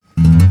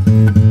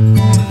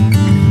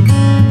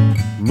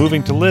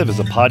Moving to Live is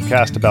a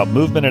podcast about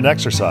movement and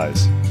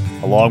exercise.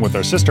 Along with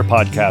our sister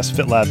podcast,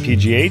 FitLab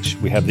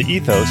PGH, we have the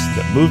ethos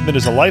that movement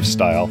is a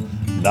lifestyle,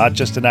 not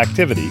just an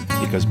activity,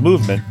 because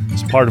movement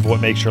is part of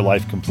what makes your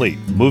life complete.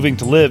 Moving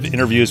to Live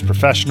interviews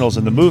professionals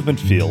in the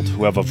movement field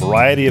who have a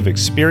variety of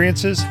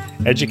experiences,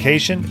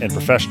 education, and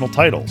professional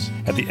titles.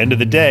 At the end of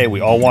the day, we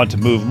all want to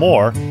move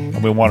more,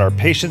 and we want our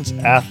patients,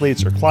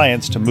 athletes, or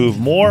clients to move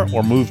more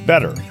or move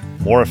better,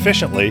 more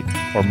efficiently,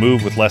 or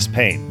move with less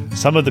pain.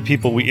 Some of the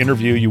people we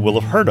interview you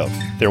will have heard of.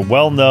 They're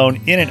well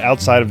known in and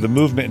outside of the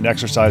movement and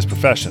exercise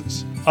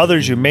professions.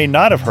 Others you may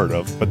not have heard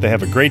of, but they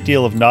have a great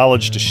deal of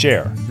knowledge to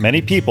share.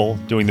 Many people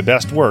doing the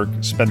best work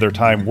spend their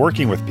time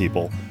working with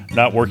people,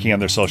 not working on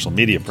their social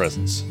media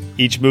presence.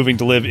 Each Moving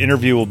to Live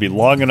interview will be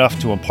long enough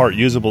to impart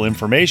usable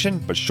information,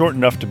 but short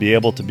enough to be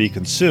able to be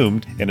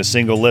consumed in a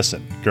single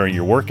listen, during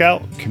your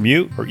workout,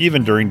 commute, or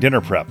even during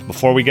dinner prep.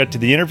 Before we get to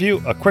the interview,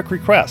 a quick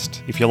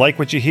request. If you like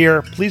what you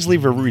hear, please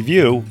leave a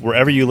review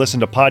wherever you listen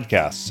to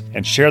podcasts,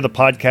 and share the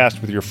podcast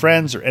with your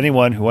friends or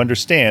anyone who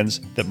understands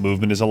that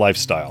movement is a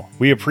lifestyle.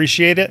 We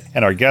appreciate it,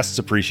 and our guests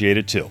appreciate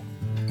it too.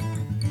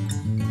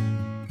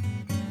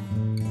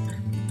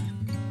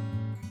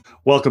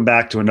 Welcome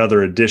back to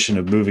another edition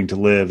of Moving to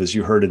Live. As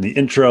you heard in the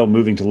intro,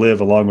 Moving to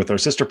Live, along with our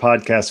sister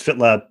podcast,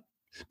 FitLab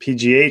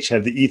PGH,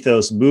 have the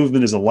ethos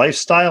movement is a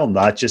lifestyle,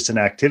 not just an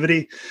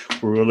activity.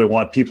 We really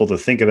want people to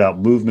think about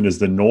movement as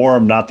the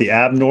norm, not the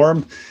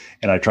abnorm.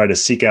 And I try to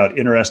seek out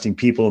interesting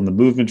people in the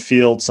movement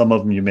field. Some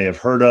of them you may have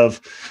heard of.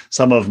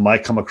 Some of them I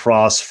come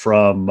across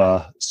from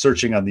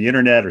searching on the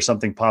internet or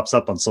something pops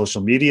up on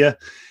social media.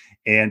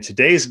 And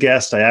today's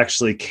guest, I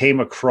actually came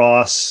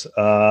across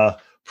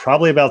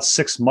probably about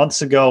 6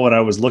 months ago when I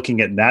was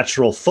looking at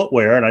natural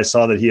footwear, and I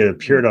saw that he had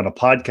appeared on a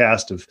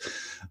podcast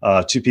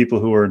of two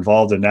people who were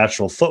involved in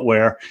natural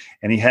footwear.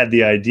 And he had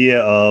the idea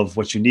of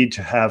what you need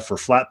to have for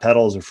flat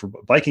pedals or for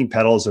biking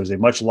pedals. There's a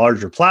much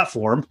larger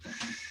platform.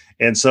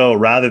 And so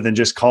rather than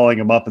just calling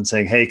him up and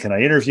saying, hey, can I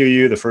interview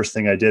you? The first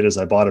thing I did is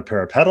I bought a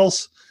pair of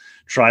pedals,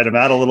 tried them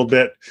out a little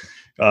bit.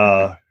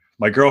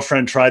 My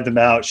girlfriend tried them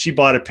out. She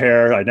bought a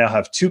pair. I now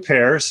have two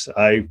pairs.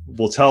 I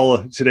will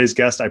tell today's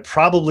guest I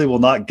probably will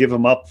not give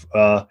them up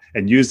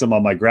and use them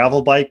on my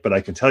gravel bike, but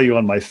I can tell you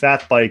on my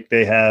fat bike,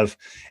 they have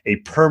a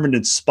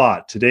permanent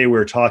spot. Today,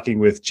 we're talking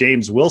with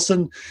James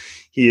Wilson.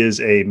 He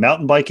is a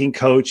mountain biking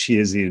coach. He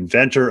is the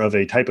inventor of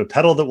a type of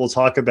pedal that we'll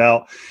talk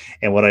about.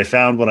 And what I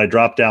found when I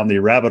dropped down the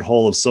rabbit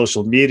hole of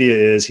social media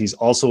is he's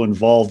also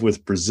involved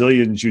with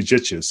Brazilian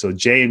Jiu-Jitsu. So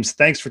James,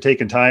 thanks for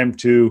taking time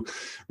to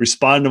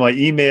respond to my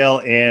email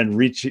and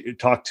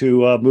talk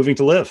to Moving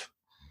to Live.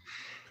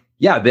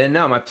 Yeah, Ben,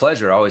 no, my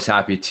pleasure. Always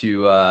happy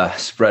to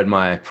spread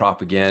my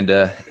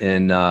propaganda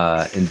in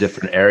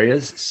different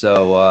areas.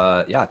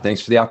 So yeah,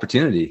 thanks for the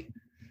opportunity.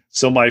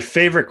 So my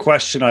favorite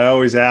question I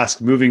always ask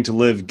Moving to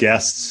Live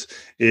guests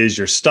is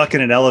you're stuck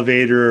in an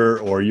elevator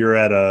or you're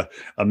at a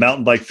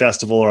mountain bike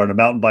festival or on a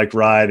mountain bike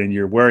ride and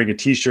you're wearing a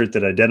t-shirt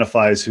that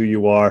identifies who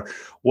you are.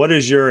 What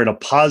is in a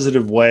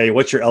positive way,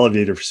 what's your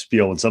elevator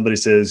spiel when somebody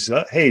says,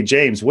 hey,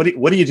 James, what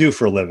do you do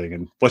for a living?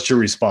 And what's your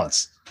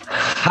response?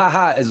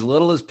 As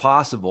little as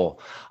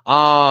possible.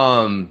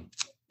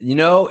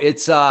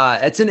 It's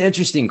an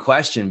interesting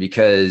question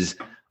because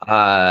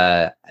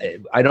I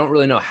don't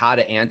really know how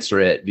to answer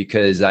it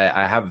because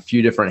I have a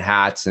few different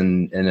hats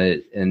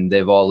and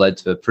they've all led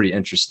to a pretty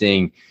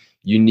interesting,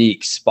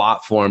 unique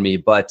spot for me.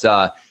 But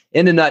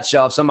in a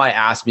nutshell, if somebody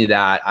asks me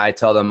that, I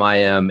tell them I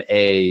am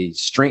a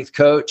strength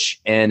coach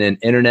and an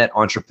internet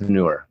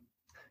entrepreneur.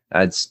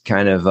 That's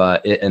kind of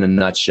it in a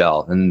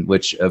nutshell, and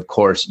which of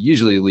course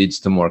usually leads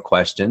to more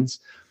questions.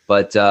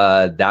 But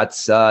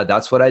that's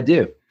what I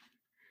do.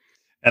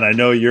 And I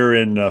know you're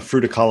in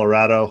Fruita,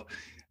 Colorado.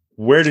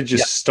 Where did you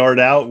start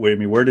out? I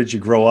mean, where did you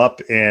grow up?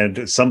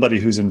 And somebody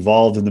who's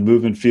involved in the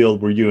movement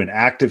field, were you an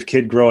active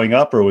kid growing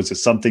up, or was it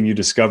something you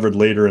discovered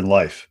later in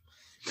life?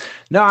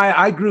 No,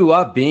 I grew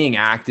up being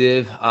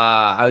active.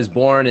 I was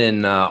born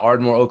in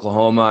Ardmore,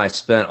 Oklahoma. I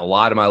spent a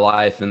lot of my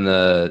life in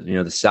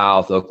the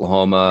South,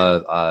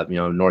 Oklahoma,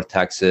 North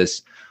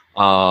Texas.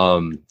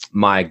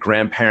 My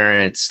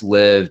grandparents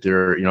lived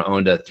or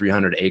owned a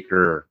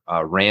 300-acre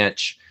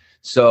ranch.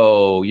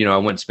 So, I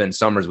went and spent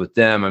summers with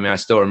them. I mean, I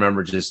still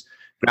remember just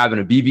grabbing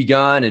a BB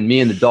gun and me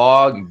and the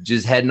dog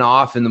just heading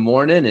off in the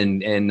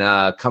morning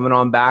and coming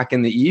on back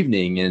in the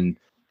evening. And,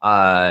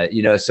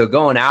 so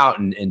going out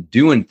and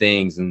doing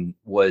things and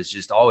was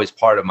just always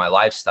part of my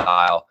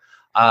lifestyle.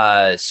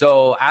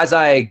 So as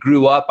I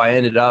grew up, I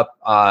ended up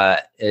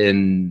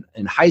in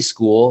high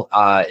school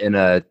in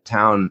a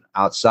town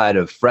outside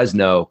of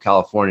Fresno,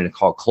 California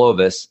called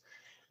Clovis.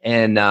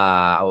 And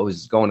I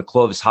was going to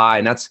Clovis High,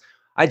 and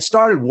I'd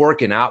started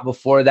working out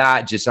before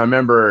that. I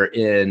remember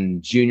in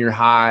junior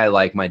high,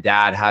 like my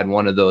dad had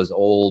one of those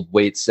old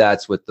weight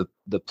sets with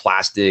the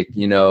plastic,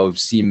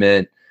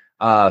 cement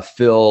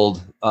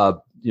filled,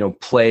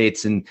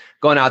 plates, and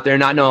going out there,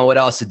 not knowing what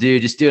else to do,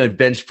 just doing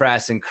bench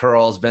press and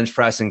curls.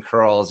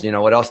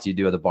 What else do you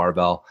do with a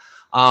barbell?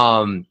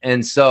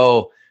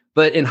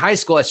 But in high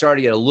school, I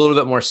started to get a little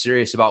bit more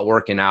serious about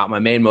working out. My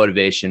main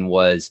motivation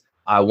was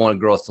I wanted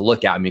girls to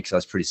look at me because I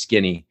was pretty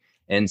skinny.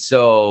 And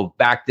so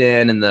back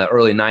then in the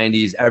early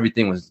 90s,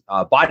 everything was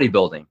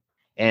bodybuilding.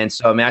 And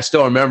so, I mean, I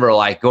still remember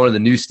like going to the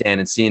newsstand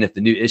and seeing if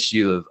the new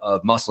issue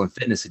of Muscle and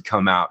Fitness had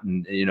come out,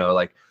 and, you know,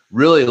 like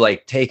really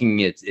like taking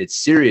it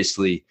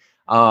seriously.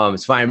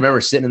 It's fine. I remember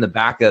sitting in the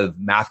back of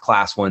math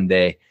class one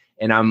day,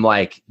 and I'm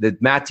like, the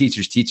math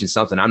teacher's teaching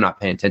something, I'm not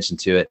paying attention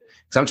to it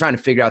because I'm trying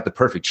to figure out the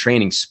perfect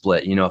training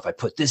split. You know, if I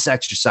put this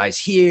exercise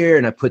here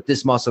and I put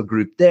this muscle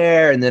group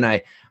there, and then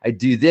I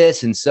do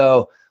this. And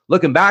so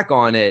looking back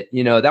on it,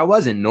 you know, that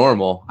wasn't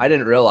normal. I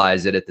didn't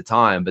realize it at the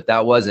time, but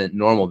that wasn't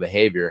normal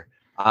behavior.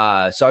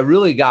 So I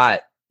really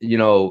got, you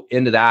know,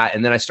 into that.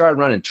 And then I started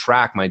running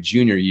track my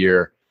junior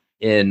year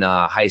in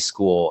high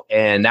school.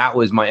 And that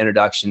was my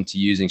introduction to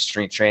using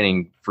strength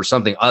training for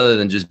something other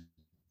than just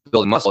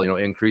building muscle, you know,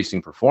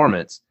 increasing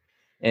performance.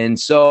 And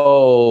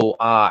so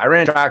I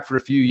ran track for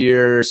a few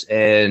years.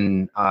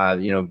 And,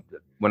 you know,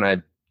 when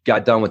I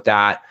got done with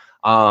that,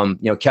 you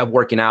know, kept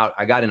working out.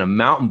 I got into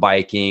mountain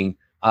biking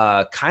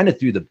kind of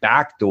through the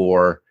back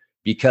door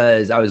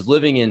because I was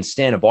living in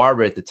Santa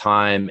Barbara at the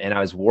time, and I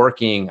was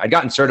working. I'd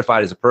gotten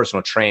certified as a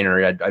personal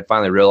trainer. I'd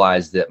finally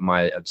realized that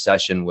my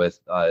obsession with,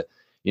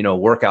 you know,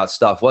 workout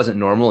stuff wasn't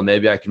normal, and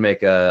maybe I could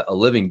make a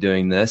living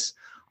doing this.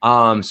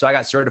 So I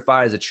got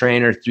certified as a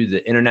trainer through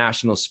the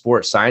International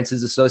Sport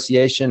Sciences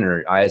Association,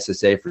 or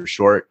ISSA for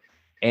short.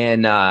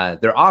 And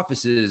their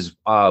offices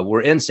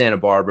were in Santa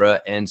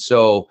Barbara. And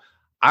so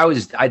I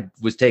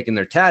was taking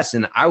their tests,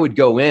 and I would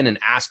go in and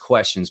ask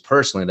questions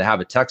personally. They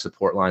have a tech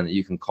support line that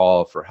you can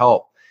call for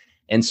help.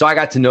 And so I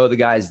got to know the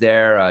guys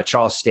there.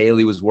 Charles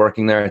Staley was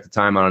working there at the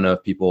time. I don't know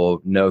if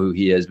people know who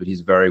he is, but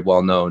he's very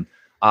well known.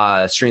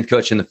 Strength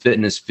coach in the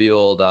fitness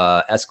field.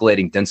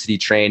 Escalating density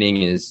training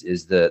is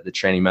the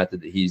training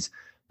method that he's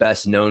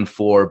best known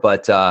for.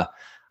 But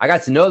I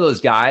got to know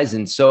those guys,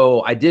 and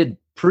so I did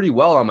pretty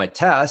well on my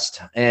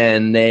test,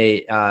 and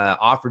they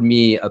offered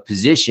me a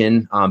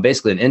position,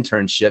 basically an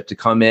internship, to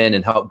come in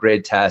and help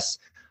grade tests,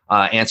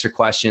 answer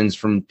questions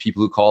from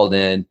people who called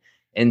in.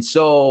 And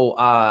so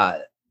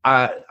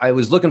I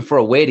was looking for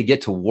a way to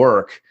get to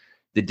work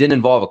that didn't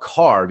involve a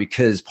car,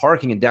 because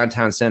parking in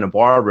downtown Santa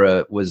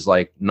Barbara was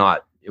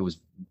it was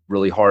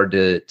really hard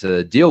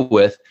to deal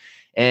with.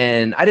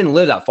 And I didn't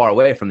live that far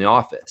away from the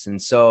office.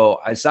 And so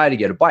I decided to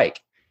get a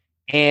bike,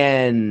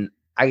 and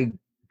I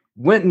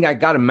went and I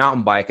got a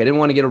mountain bike. I didn't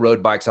want to get a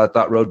road bike, so I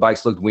thought road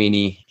bikes looked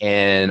weenie,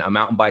 and a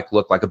mountain bike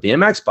looked like a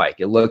BMX bike.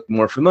 It looked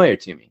more familiar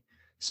to me.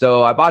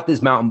 So I bought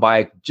this mountain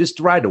bike just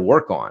to ride to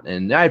work on.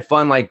 And I had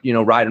fun, like, you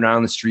know, riding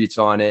around the streets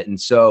on it. And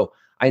so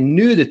I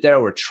knew that there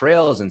were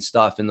trails and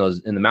stuff in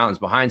the mountains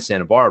behind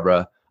Santa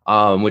Barbara,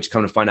 which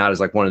come to find out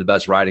is like one of the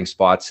best riding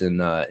spots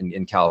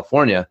in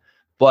California.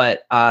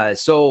 But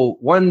so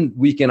one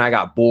weekend I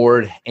got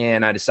bored,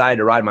 and I decided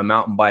to ride my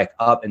mountain bike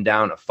up and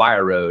down a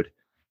fire road.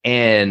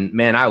 And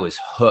man, I was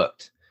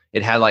hooked.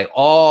 It had like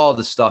all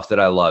the stuff that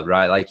I loved,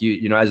 right? Like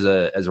you know, as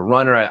a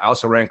runner, I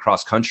also ran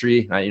cross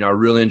country. I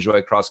really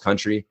enjoy cross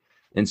country.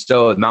 And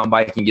so with mountain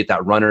biking, you get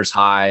that runner's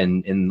high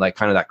and like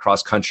kind of that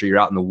cross country, you're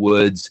out in the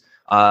woods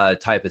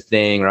type of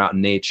thing, or out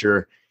in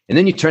nature. And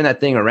then you turn that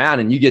thing around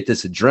and you get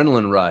this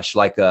adrenaline rush,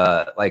 like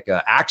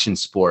a action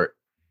sport.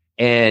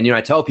 And, you know,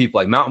 I tell people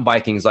like mountain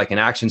biking is like an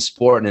action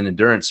sport and an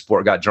endurance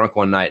sport. Got drunk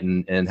one night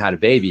and had a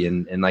baby,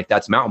 and like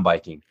that's mountain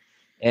biking.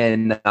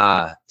 And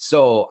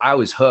so I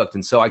was hooked.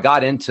 And so I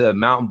got into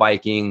mountain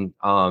biking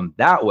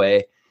that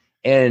way.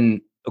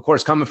 And of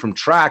course, coming from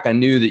track, I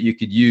knew that you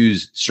could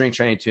use strength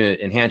training to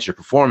enhance your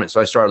performance.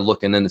 So I started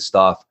looking into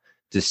stuff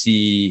to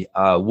see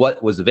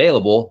what was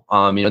available.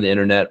 You know, the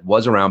internet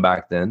was around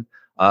back then.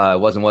 It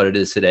wasn't what it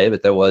is today,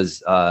 but there was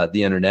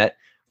the internet.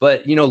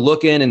 But, you know,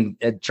 looking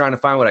and trying to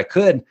find what I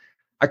couldn't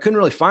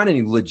really find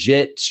any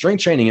legit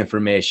strength training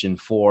information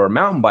for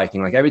mountain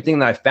biking. Like everything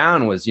that I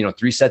found was, you know,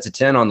 3 sets of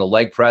 10 on the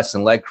leg press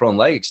and leg curl and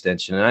leg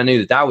extension. And I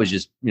knew that was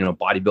just, you know,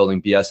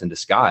 bodybuilding BS in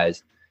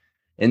disguise.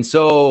 And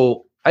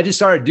so I just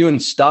started doing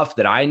stuff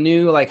that I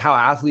knew, like how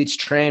athletes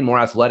train, more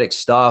athletic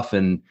stuff.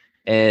 And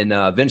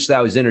eventually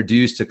I was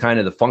introduced to kind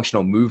of the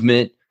functional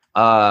movement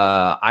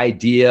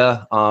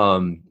idea.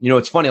 You know,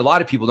 it's funny. A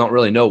lot of people don't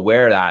really know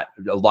where a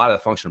lot of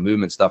the functional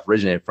movement stuff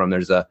originated from.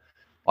 There's a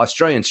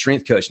Australian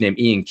strength coach named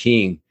Ian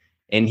King.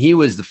 And he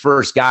was the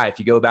first guy, if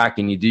you go back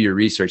and you do your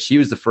research, he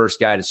was the first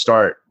guy to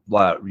start,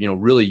 you know,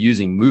 really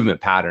using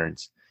movement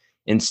patterns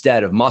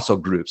instead of muscle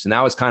groups. And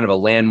that was kind of a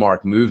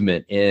landmark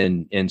movement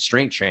in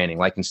strength training.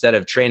 Like instead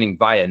of training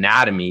by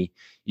anatomy,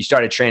 you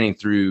started training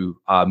through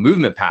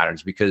movement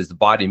patterns, because the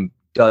body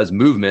does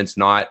movements,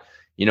 not,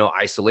 you know,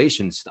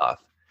 isolation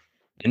stuff.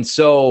 And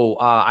so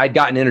I'd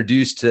gotten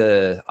introduced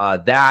to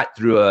that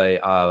through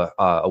a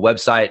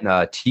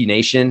website,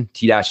 T-Nation.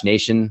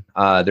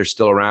 They're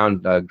still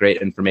around,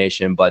 great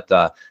information. But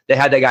they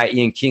had that guy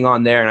Ian King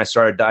on there, and I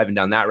started diving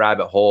down that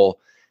rabbit hole.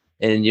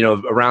 And, you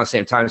know, around the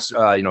same time,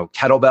 you know,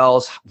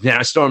 kettlebells. Man,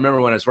 I still remember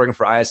when I was working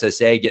for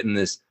ISSA, getting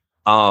this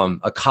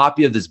a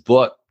copy of this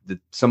book that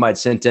somebody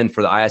sent in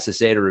for the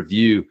ISSA to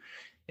review.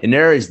 And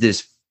there is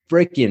this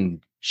freaking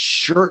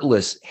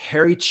shirtless,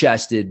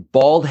 hairy-chested,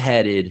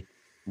 bald-headed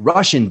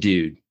Russian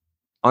dude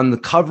on the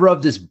cover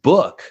of this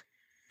book.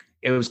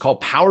 It was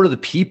called Power to the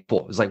People.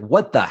 It was like,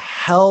 what the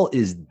hell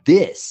is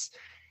this?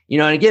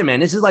 And again, man,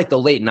 this is like the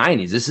late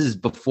 90s. This is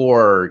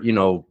before,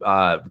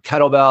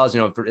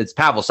 kettlebells, it's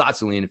Pavel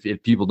Tsatsouline,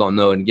 if people don't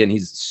know. And again,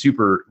 he's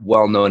super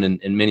well known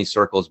in many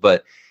circles,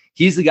 but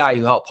he's the guy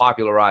who helped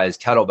popularize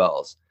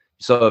kettlebells.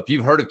 So if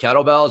you've heard of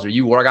kettlebells or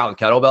you work out with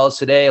kettlebells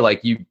today,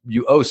 like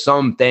you owe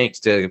some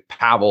thanks to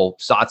Pavel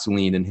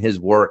Tsatsouline and his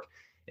work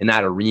in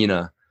that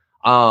arena.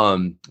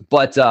 The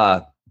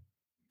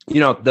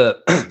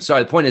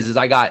point is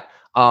I got,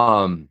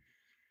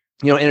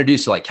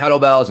 introduced to like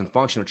kettlebells and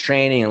functional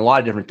training and a lot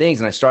of different things.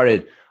 And I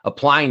started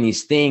applying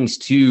these things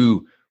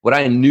to what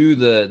I knew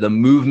the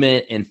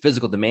movement and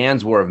physical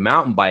demands were of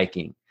mountain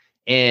biking.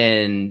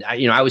 And,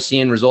 I was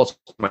seeing results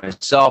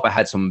myself. I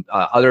had some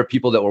other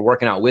people that were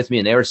working out with me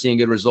and they were seeing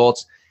good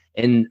results.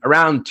 And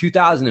around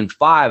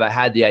 2005, I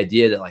had the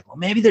idea that like, well,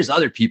 maybe there's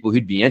other people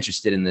who'd be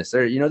interested in this.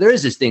 There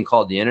is this thing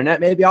called the internet.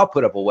 Maybe I'll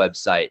put up a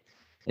website.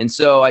 And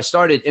so I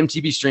started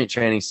MTB Strength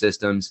Training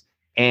Systems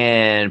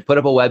and put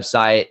up a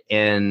website.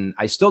 And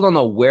I still don't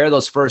know where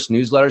those first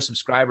newsletter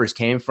subscribers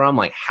came from,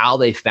 like how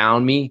they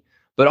found me.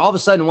 But all of a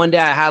sudden, one day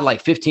I had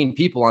like 15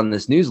 people on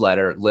this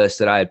newsletter list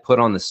that I had put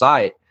on the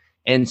site.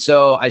 And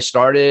so I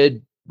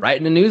started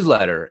writing a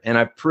newsletter, and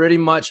I pretty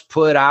much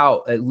put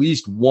out at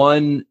least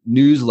one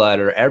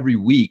newsletter every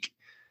week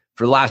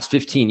for the last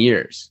 15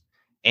 years.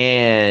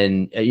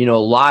 And, a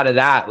lot of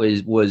that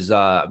was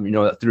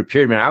through a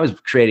period, man, I was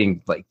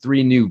creating like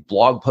 3 new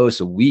blog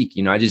posts a week.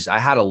 I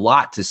had a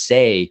lot to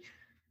say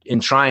in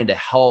trying to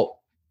help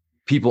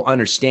people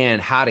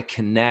understand how to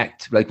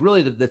connect. Like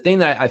really the thing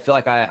that I feel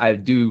like I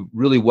do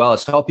really well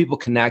is to help people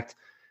connect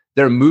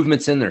their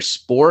movements in their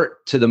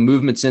sport to the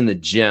movements in the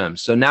gym.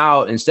 So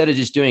now instead of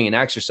just doing an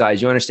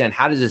exercise, you understand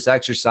how does this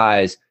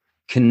exercise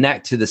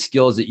connect to the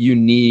skills that you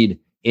need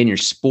in your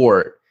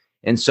sport.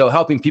 And so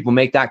helping people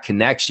make that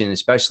connection,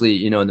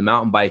 especially, in the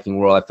mountain biking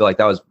world, I feel like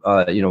that was,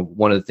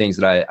 one of the things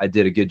that I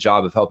did a good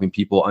job of helping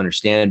people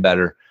understand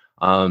better.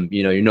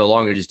 You're no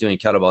longer just doing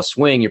kettlebell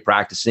swing, you're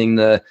practicing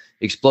the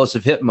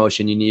explosive hip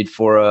motion you need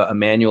for a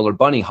manual or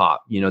bunny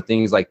hop,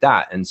 things like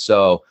that. And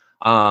so,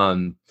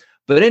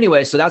 but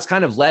anyway, so that's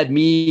kind of led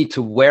me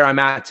to where I'm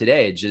at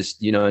today.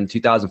 Just, in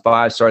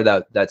 2005,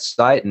 started that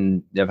site,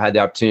 and I've had the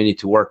opportunity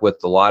to work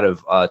with a lot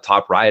of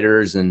top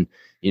writers and,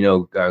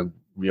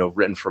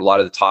 written for a lot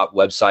of the top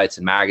websites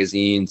and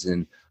magazines.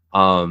 And,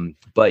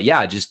 but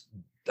yeah, just,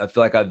 I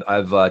feel like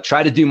I've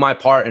tried to do my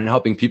part in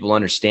helping people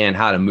understand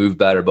how to move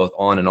better, both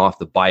on and off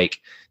the bike,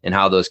 and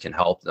how those can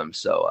help them.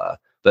 So,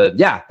 but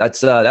yeah,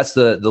 that's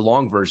the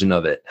long version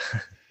of it.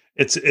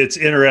 It's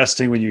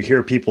interesting when you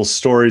hear people's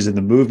stories in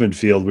the movement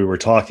field. We were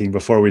talking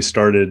before we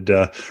started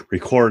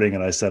recording,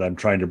 and I said I'm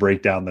trying to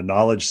break down the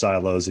knowledge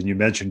silos. And you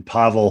mentioned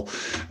Pavel.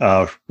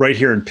 Right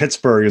here in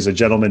Pittsburgh is a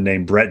gentleman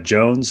named Brett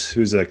Jones,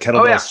 who's a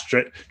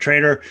kettlebell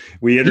trainer.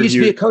 We interviewed. He used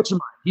to be a coach of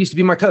mine. He used to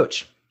be my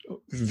coach.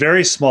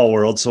 Very small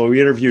world. So we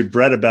interviewed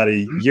Brett about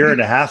a year and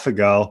a half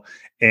ago.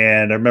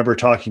 And I remember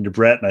talking to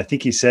Brett, and I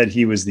think he said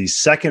he was the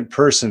second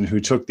person who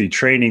took the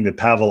training that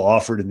Pavel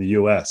offered in the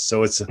U.S.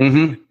 So it's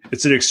an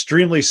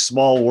extremely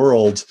small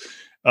world.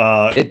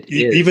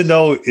 Even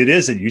though it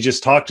isn't, you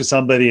just talk to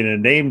somebody and a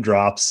name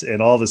drops, and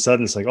all of a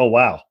sudden it's like, oh,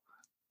 wow.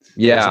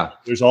 Yeah.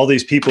 There's all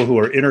these people who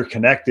are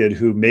interconnected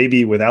who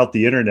maybe without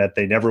the internet,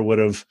 they never would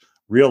have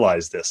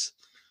realized this.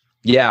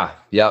 Yeah.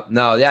 Yep.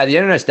 No. Yeah. The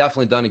internet's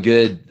definitely done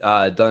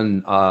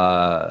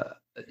a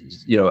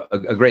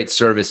great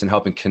service in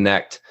helping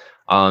connect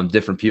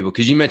different people.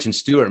 Cause you mentioned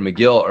Stuart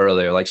McGill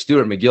earlier. Like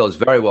Stuart McGill is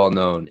very well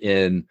known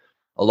in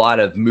a lot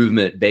of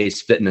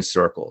movement-based fitness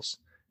circles.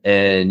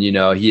 And,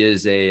 he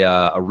is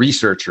a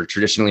researcher,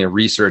 traditionally a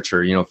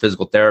researcher.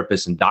 Physical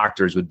therapists and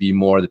doctors would be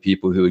more the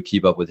people who would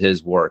keep up with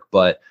his work.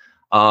 But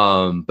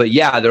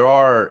yeah, there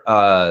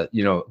are,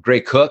 Gray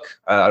Cook.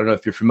 I don't know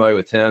if you're familiar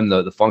with him,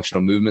 the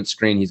functional movement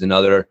screen. He's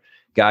another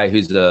guy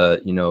who's a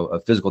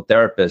physical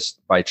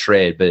therapist by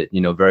trade, but,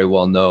 very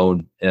well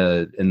known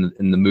in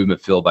the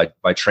movement field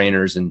by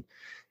trainers.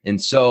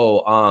 And so,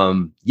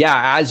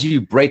 as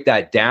you break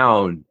that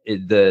down,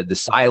 the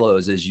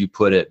silos, as you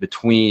put it,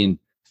 between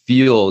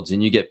fields,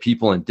 and you get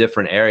people in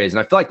different areas. And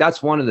I feel like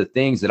that's one of the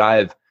things that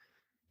I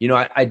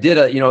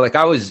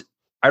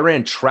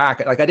ran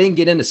track. Like I didn't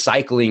get into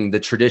cycling the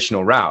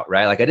traditional route,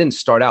 right? Like I didn't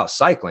start out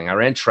cycling. I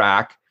ran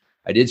track.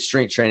 I did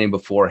strength training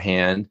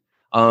beforehand.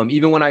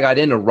 Even when I got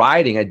into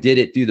riding, I did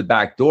it through the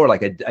back door.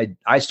 Like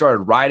I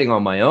started riding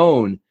on my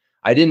own.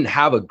 I didn't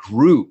have a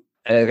group.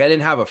 Like I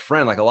didn't have a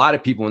friend. Like a lot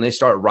of people, when they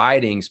start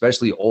riding,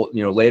 especially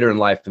later in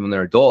life and when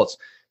they're adults,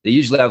 they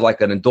usually have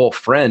like an adult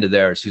friend of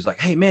theirs who's like,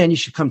 hey man, you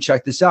should come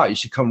check this out. You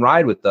should come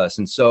ride with us.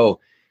 And so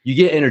you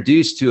get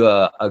introduced to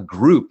a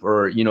group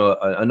or,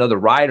 another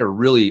rider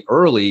really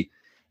early,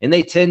 and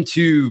they tend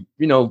to,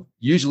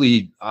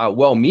 usually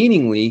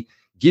well-meaningly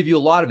give you a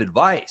lot of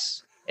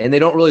advice, and they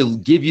don't really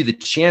give you the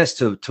chance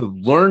to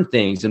learn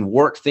things and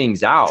work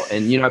things out.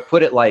 And, I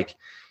put it like,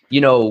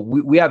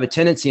 we have a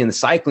tendency in the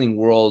cycling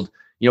world,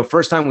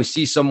 first time we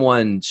see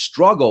someone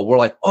struggle, we're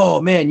like,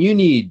 oh man, you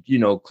need,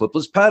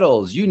 clipless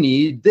pedals, you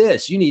need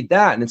this, you need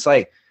that. And it's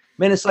like,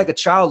 man, it's like a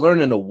child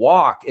learning to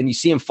walk and you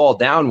see him fall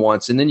down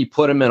once and then you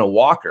put him in a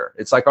walker.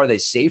 It's like, are they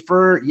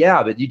safer?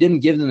 Yeah, but you didn't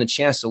give them the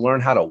chance to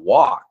learn how to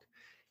walk.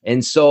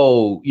 And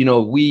so,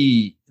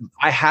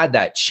 I had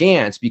that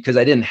chance because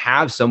I didn't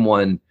have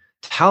someone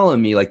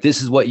telling me like,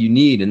 this is what you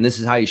need and this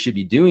is how you should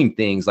be doing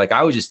things. Like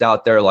I was just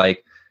out there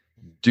like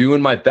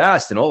doing my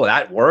best and, oh,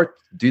 that worked,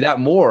 do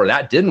that more.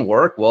 That didn't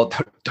work. Well,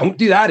 don't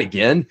do that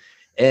again.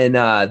 And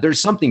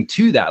there's something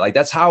to that. Like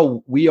that's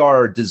how we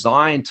are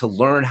designed to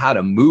learn how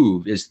to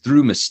move, is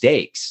through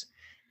mistakes.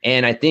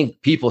 And I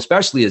think people,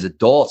 especially as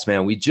adults,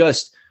 man,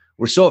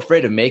 we're so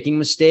afraid of making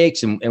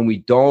mistakes and we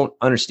don't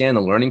understand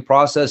the learning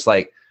process.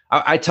 Like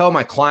I tell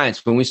my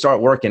clients when we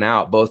start working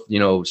out, both,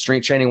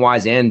 strength training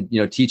wise and,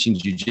 teaching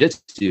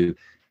jujitsu,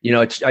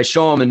 I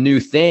show them a new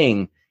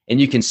thing and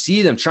you can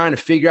see them trying to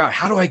figure out,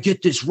 how do I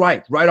get this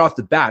right off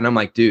the bat? And I'm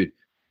like, dude,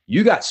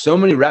 you got so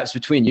many reps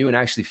between you and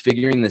actually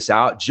figuring this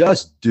out.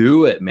 Just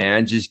do it,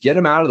 man. Just get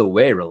them out of the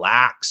way,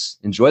 relax,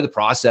 enjoy the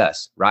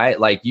process, right?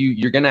 Like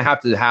you're going to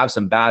have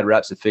some bad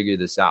reps to figure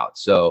this out.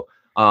 So,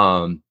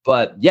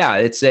 but yeah,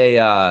 it's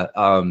I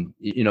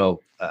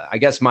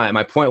guess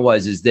my point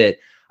is that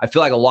I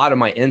feel like a lot of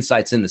my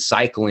insights into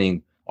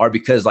cycling are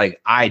because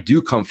like I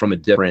do come from a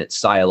different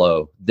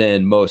silo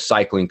than most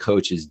cycling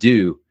coaches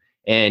do.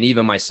 And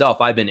even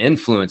myself, I've been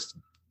influenced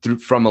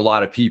from a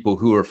lot of people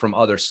who are from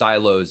other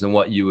silos than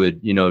what you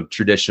would,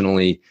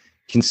 traditionally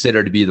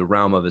consider to be the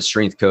realm of a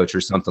strength coach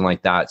or something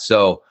like that.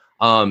 So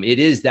it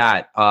is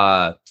that,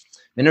 and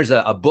there's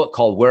a book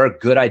called Where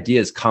Good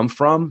Ideas Come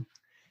From.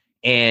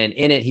 And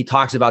in it, he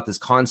talks about this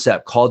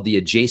concept called the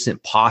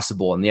adjacent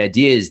possible. And the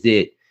idea is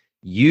that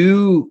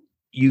you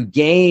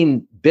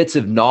gain bits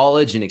of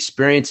knowledge and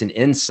experience and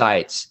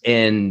insights,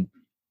 and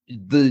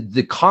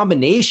the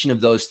combination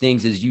of those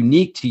things is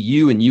unique to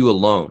you and you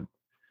alone,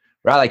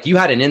 right? Like you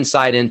had an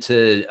insight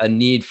into a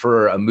need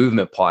for a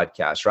movement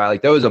podcast, right?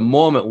 Like there was a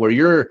moment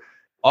where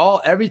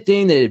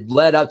everything that had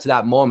led up to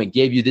that moment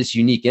gave you this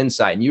unique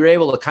insight, and you were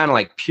able to kind of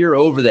like peer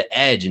over the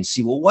edge and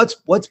see, well,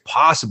 what's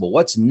possible?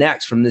 What's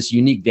next from this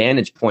unique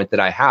vantage point that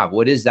I have?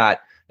 What is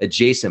that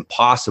adjacent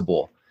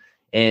possible?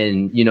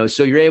 And,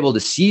 so you're able to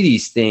see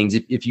these things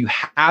if you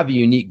have a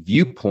unique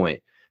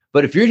viewpoint.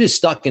 But if you're just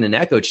stuck in an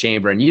echo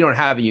chamber and you don't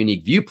have a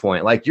unique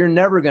viewpoint, like you're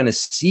never going to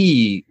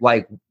see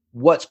like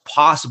what's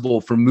possible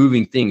for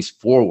moving things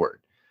forward.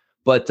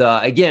 But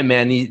again,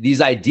 man, these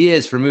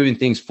ideas for moving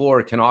things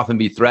forward can often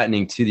be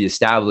threatening to the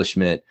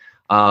establishment,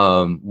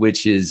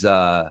 which is,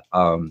 a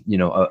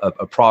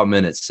problem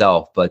in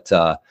itself. But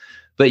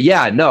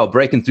yeah, no,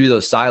 breaking through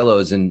those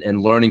silos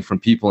and learning from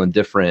people in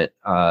different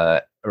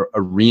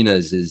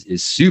arenas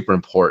is super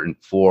important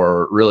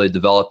for really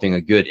developing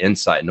a good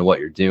insight into what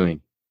you're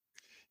doing.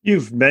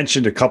 You've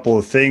mentioned a couple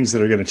of things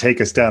that are going to take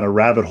us down a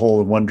rabbit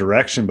hole in one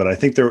direction, but I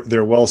think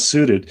they're well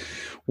suited.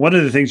 One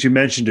of the things you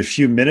mentioned a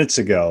few minutes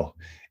ago,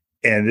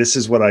 and this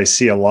is what I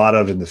see a lot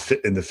of in the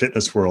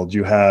fitness world,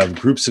 you have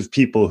groups of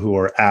people who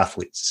are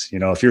athletes.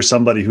 If you're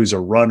somebody who's a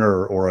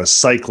runner or a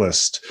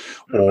cyclist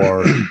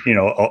or,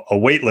 a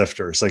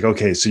weightlifter, it's like,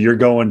 okay, so you're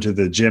going to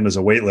the gym as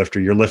a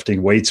weightlifter, you're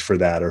lifting weights for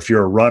that. Or if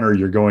you're a runner,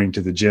 you're going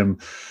to the gym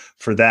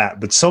for that.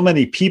 But so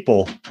many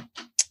people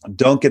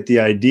don't get the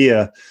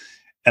idea.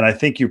 And I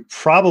think you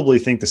probably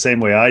think the same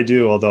way I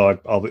do, although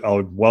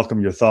I'll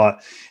welcome your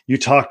thought. You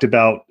talked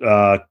about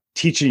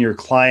teaching your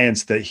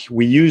clients that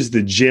we use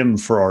the gym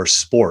for our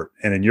sport.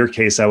 And in your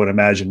case, I would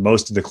imagine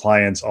most of the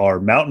clients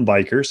are mountain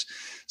bikers.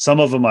 Some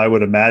of them, I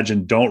would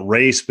imagine, don't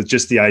race, but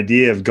just the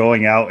idea of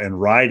going out and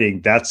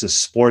riding, that's a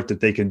sport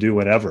that they can do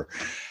whenever.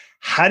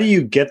 How do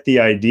you get the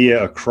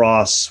idea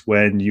across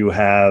when you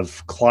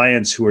have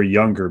clients who are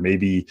younger,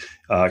 maybe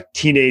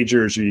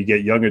teenagers, or you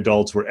get young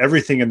adults where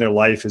everything in their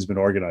life has been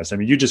organized? I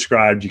mean, you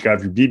described you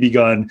got your BB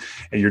gun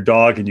and your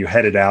dog and you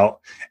headed out.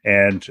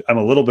 And I'm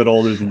a little bit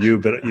older than you,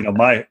 but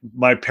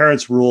my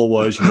parents' rule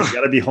was you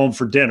got to be home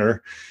for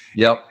dinner.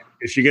 Yep.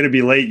 If you're going to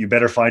be late, you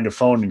better find a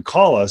phone and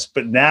call us.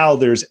 But now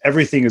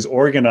everything is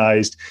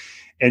organized,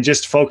 and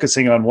just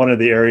focusing on one of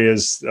the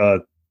areas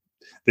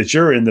that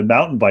you're in, the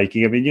mountain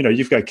biking. I mean,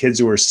 you've got kids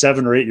who are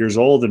 7 or 8 years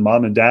old and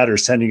mom and dad are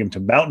sending them to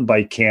mountain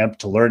bike camp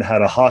to learn how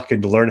to huck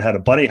and to learn how to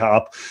bunny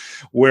hop.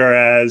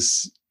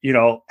 Whereas,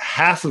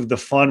 half of the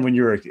fun when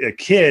you're a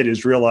kid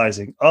is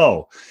realizing,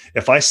 oh,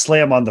 if I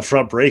slam on the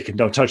front brake and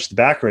don't touch the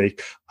back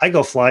brake, I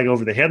go flying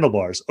over the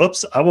handlebars.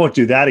 Oops, I won't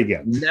do that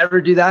again. Never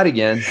do that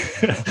again.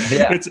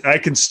 Yeah. I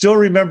can still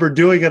remember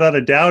doing it on a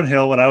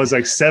downhill when I was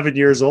like 7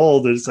 years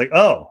old. And it's like,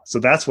 oh, so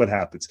that's what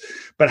happens.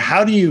 But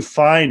how do you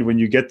find when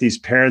you get these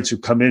parents who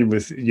come in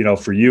with,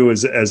 for you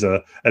as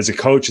a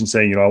coach and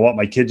saying, I want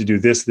my kid to do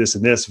this, this,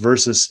 and this,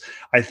 versus,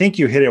 I think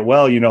you hit it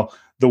well,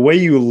 the way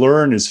you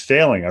learn is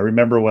failing. I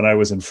remember when I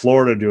was in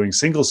Florida doing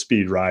single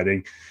speed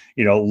riding,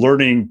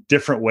 learning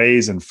different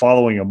ways and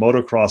following a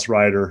motocross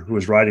rider who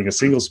was riding a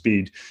single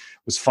speed,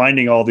 was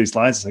finding all these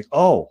lines. It's like,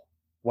 oh,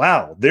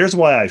 wow, there's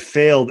why I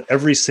failed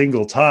every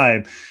single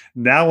time.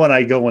 Now when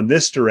I go in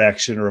this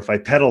direction, or if I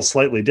pedal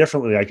slightly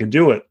differently, I can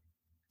do it.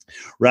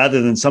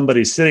 Rather than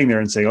somebody sitting there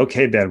and saying,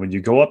 okay, Ben, when you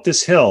go up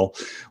this hill,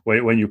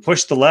 when you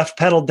push the left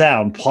pedal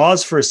down,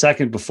 pause for a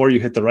second before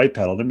you hit the right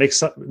pedal. It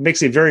makes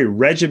a very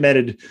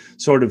regimented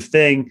sort of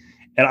thing.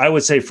 And I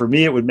would say for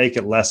me, it would make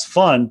it less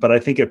fun, but I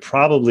think it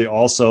probably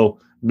also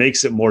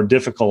makes it more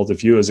difficult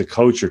if you as a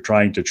coach are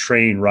trying to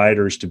train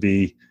riders to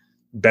be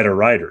better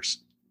riders.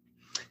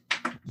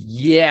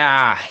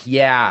 Yeah,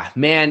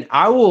 man,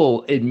 I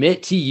will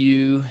admit to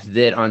you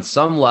that on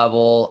some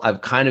level,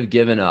 I've kind of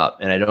given up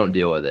and I don't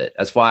deal with it.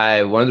 That's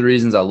why one of the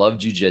reasons I love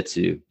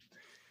jiu-jitsu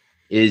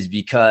is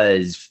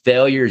because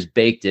failure is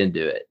baked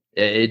into it.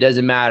 It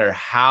doesn't matter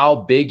how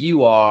big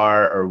you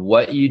are or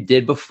what you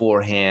did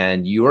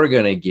beforehand, you are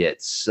going to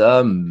get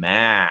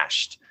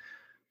smashed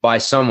by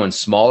someone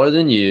smaller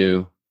than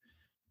you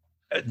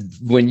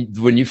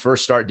when you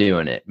first start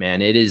doing it,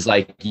 man. It is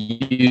like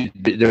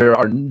there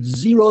are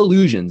zero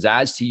illusions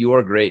as to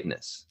your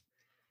greatness.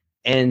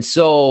 And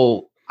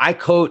so I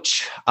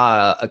coach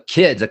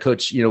kids. I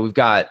coach, we've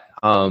got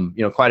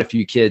quite a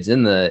few kids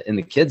in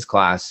the kids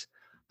class.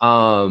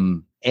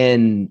 And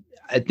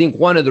I think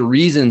one of the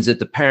reasons that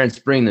the parents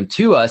bring them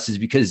to us is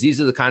because these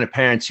are the kind of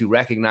parents who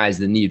recognize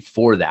the need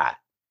for that.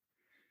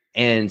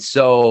 And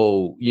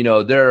so,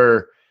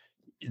 there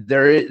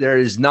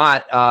is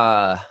not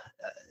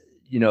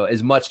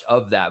as much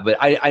of that, but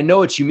I know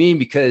what you mean,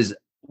 because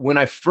when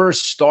I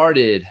first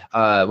started,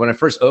 when I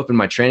first opened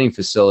my training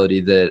facility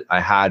that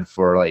I had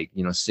for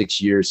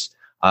 6 years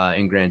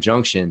in Grand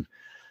Junction,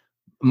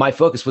 my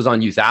focus was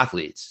on youth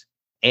athletes.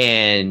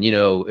 And,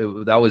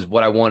 that was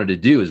what I wanted to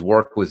do, is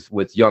work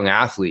with young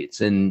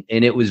athletes. And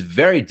it was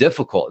very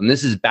difficult. And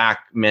this is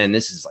back, man,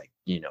 this is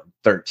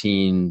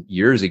 13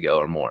 years ago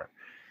or more.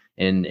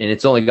 And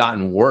it's only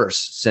gotten worse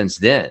since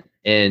then.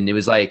 And it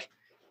was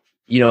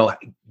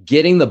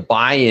getting the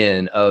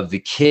buy-in of the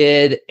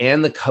kid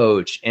and the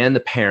coach and the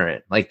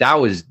parent,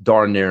 that was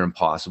darn near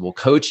impossible.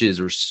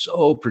 Coaches are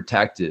so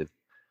protective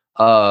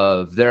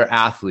of their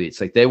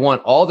athletes. They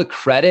want all the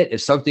credit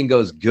if something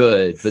goes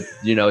good, but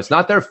it's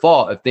not their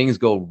fault if things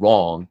go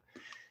wrong.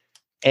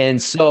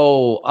 And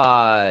so,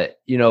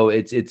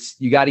 it's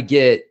you got to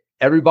get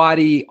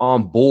everybody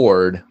on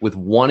board with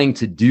wanting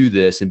to do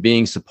this and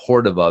being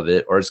supportive of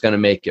it, or it's going to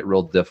make it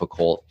real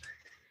difficult.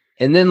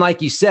 And then,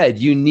 like you said,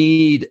 you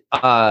need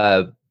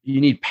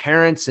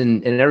parents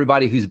and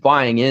everybody who's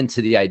buying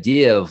into the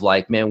idea of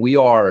man,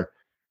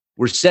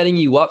 we're setting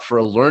you up for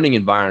a learning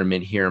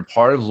environment here. And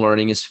part of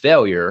learning is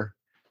failure,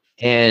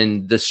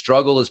 and the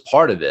struggle is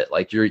part of it.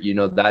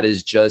 That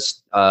is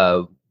just,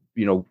 how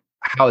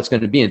it's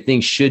going to be, and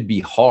things should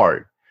be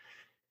hard.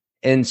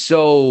 And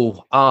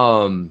so,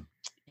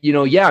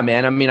 yeah,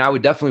 man, I mean, I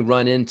would definitely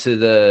run into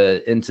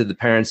the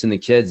parents and the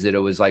kids that it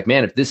was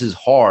man, if this is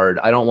hard,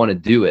 I don't want to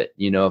do it.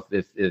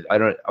 If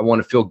I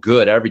want to feel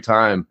good every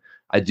time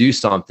I do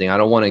something. I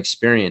don't want to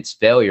experience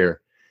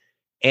failure.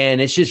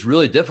 And it's just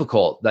really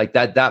difficult. That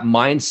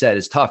mindset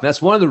is tough. And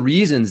that's one of the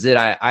reasons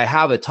that I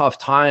have a tough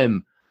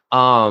time.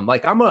 I'm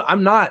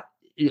not,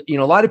 a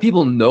lot of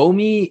people know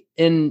me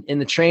in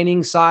the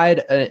training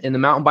side, in the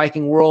mountain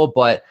biking world,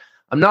 but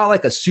I'm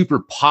not a super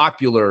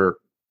popular,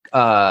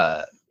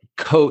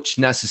 coach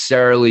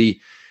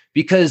necessarily,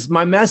 because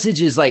my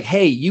message is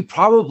hey, you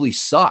probably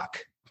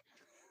suck.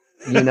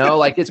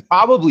 It's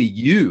probably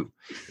you.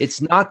 It's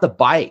not the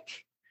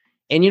bike.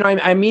 And,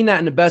 I mean that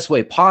in the best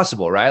way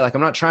possible, right?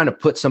 I'm not trying to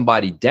put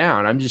somebody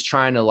down. I'm just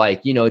trying to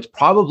it's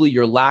probably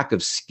your lack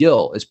of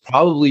skill. It's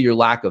probably your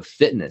lack of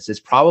fitness. It's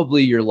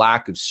probably your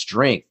lack of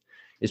strength.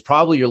 It's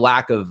probably your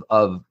lack of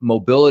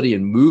mobility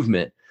and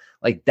movement.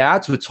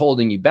 That's what's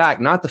holding you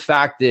back. Not the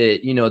fact that,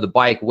 the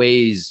bike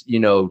weighs,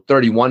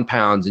 31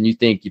 pounds and you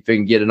think if you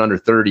can get it under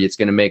 30, it's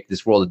going to make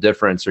this world of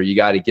difference, or you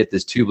got to get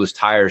this tubeless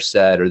tire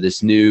set or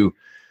this new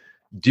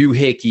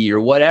doohickey or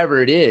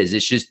whatever it is.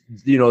 It's just,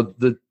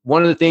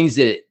 one of the things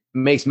that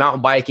makes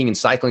mountain biking and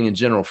cycling in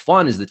general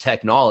fun is the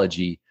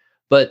technology,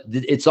 but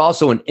it's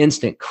also an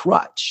instant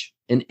crutch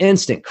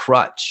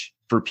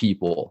for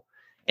people.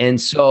 And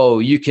so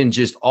you can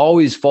just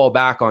always fall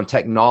back on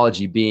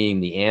technology being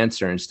the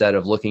answer instead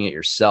of looking at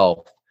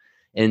yourself.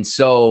 And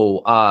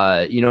so,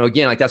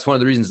 again, that's one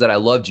of the reasons that I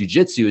love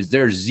jiu-jitsu is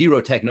there's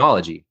zero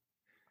technology.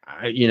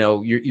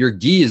 Your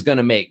gi is going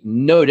to make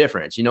no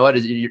difference. You know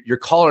what? Your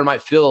collar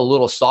might feel a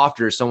little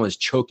softer if someone's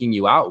choking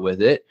you out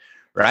with it,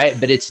 right?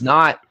 But it's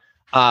not.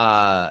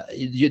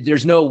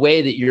 There's no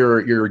way that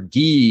your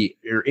gi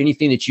or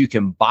anything that you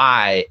can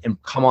buy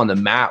and come on the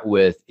mat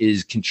with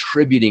is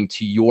contributing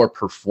to your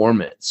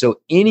performance. So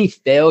any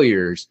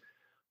failures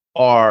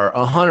are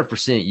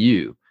 100%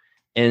 you.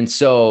 And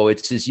so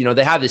it's just,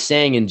 they have this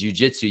saying in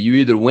jiu-jitsu, you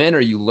either win or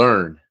you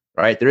learn,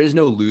 right? There is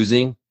no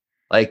losing.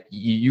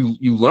 You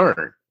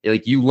learn.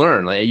 You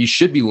learn, you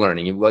should be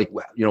learning.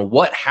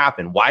 What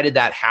happened? Why did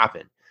that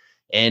happen?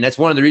 And that's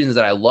one of the reasons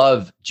that I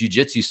love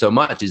jiu-jitsu so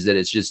much, is that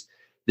it's just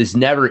this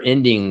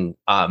never-ending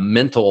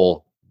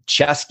mental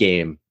chess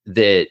game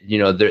that,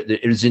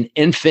 there's an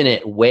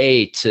infinite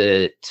way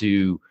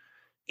to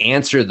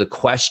answer the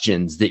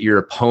questions that your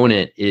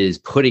opponent is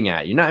putting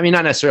at you. Not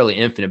necessarily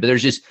infinite, but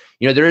there's just,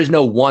 there is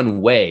no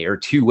one way or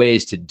two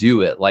ways to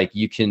do it. Like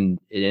you can,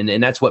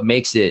 and that's what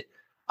makes it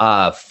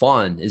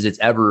fun, is it's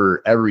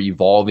ever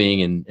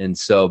evolving. And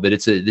so, but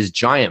it's this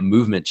giant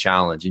movement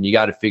challenge, and you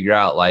got to figure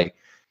out like,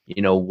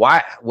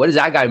 what is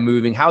that guy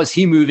moving? How is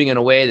he moving in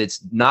a way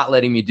that's not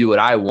letting me do what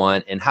I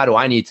want? And how do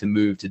I need to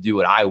move to do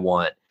what I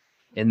want?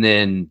 And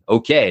then,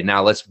 okay,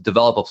 now let's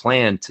develop a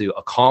plan to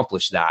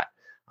accomplish that.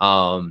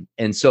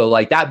 And so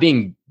like that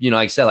being, like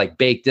I said, like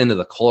baked into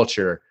the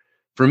culture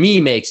for me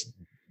makes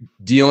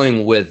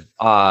dealing with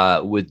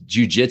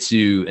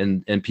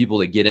jujitsu and people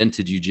that get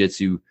into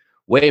jujitsu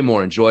way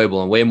more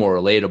enjoyable and way more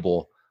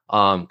relatable.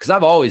 Cause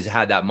I've always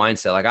had that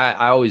mindset. Like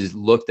I always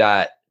looked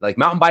at like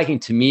mountain biking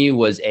to me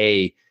was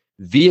a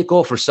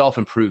vehicle for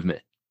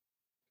self-improvement.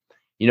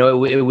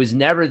 It was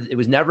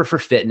never for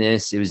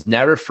fitness. It was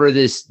never for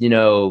this,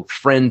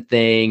 friend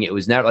thing. It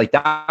was never like,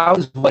 that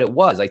was what it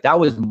was. Like that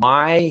was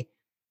my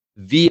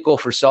vehicle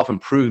for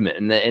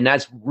self-improvement. And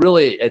that's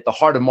really at the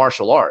heart of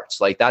martial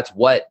arts. Like that's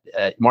what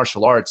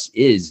martial arts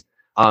is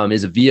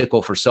a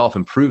vehicle for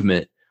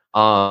self-improvement.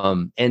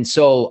 And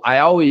so I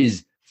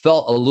always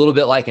felt a little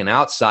bit like an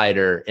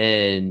outsider,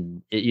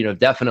 and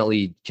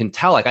definitely can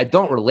tell, like I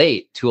don't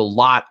relate to a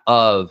lot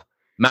of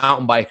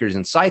mountain bikers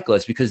and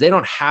cyclists because they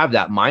don't have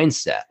that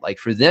mindset. Like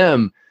for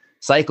them,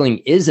 cycling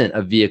isn't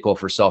a vehicle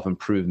for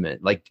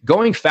self-improvement. Like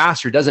going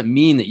faster doesn't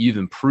mean that you've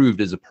improved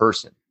as a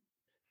person,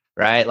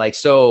 right? Like,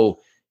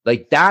 so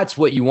like, that's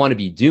what you want to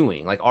be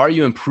doing. Like, are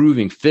you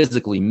improving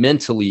physically,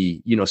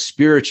 mentally,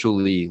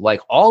 spiritually?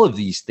 Like all of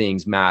these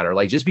things matter.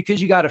 Like just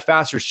because you got a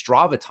faster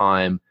Strava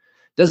time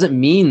doesn't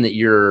mean that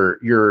you're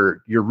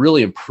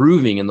really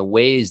improving in the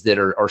ways that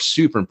are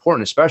super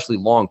important, especially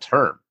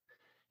long-term.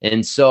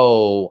 And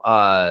so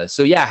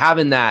yeah,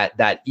 having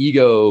that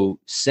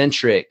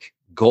egocentric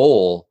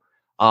goal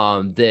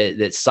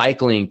that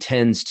cycling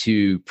tends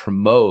to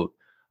promote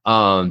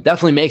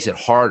definitely makes it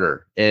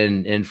harder.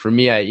 And for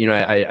me,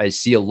 I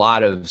see a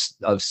lot of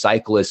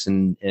cyclists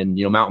and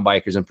mountain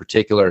bikers in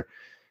particular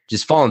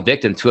just falling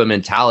victim to a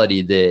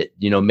mentality that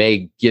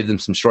may give them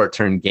some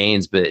short-term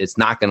gains, but it's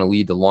not going to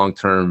lead to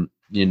long-term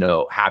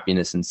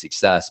happiness and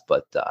success.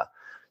 But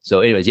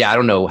so anyways, yeah, I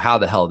don't know how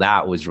the hell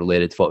that was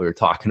related to what we were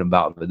talking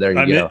about, but there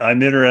you go.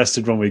 I'm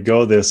interested when we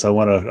go this. I'm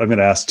going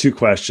to ask two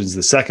questions.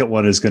 The second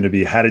one is going to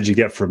be, how did you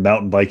get from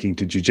mountain biking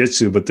to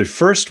jiu-jitsu? But the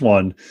first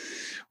one,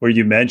 where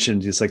you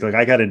mentioned, it's like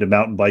I got into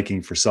mountain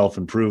biking for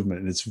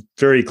self-improvement. And it's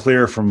very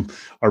clear from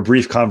our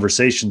brief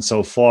conversation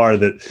so far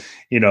that,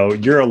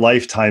 you're a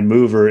lifetime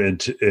mover, and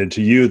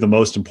to you, the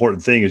most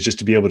important thing is just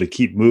to be able to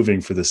keep moving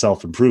for the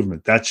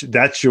self-improvement.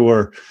 That's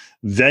your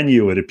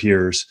venue, it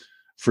appears,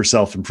 for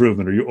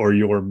self-improvement, or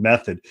your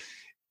method.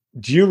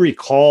 Do you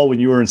recall when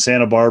you were in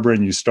Santa Barbara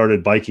and you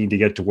started biking to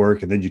get to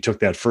work, and then you took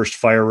that first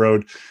fire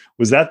road?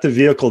 Was that the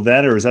vehicle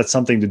then, or is that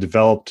something that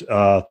developed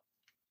a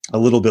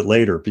little bit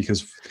later?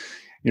 Because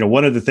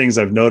one of the things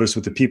I've noticed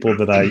with the people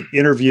that I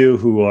interview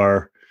who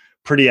are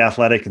pretty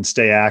athletic and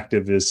stay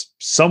active is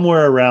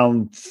somewhere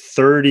around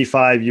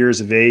 35 years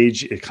of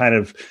age,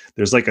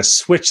 there's like a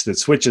switch that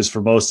switches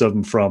for most of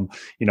them from,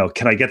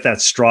 can I get that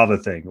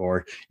Strava thing?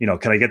 Or,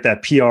 can I get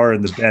that PR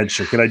in the bench?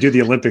 Or can I do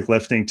the Olympic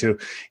lifting too?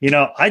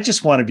 I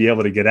just want to be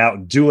able to get out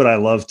and do what I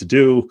love to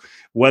do,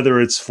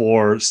 whether it's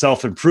for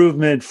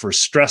self-improvement, for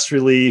stress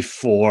relief,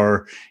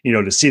 for,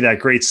 to see that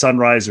great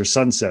sunrise or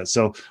sunset.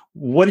 So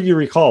what do you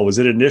recall? Was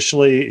it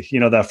initially,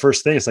 that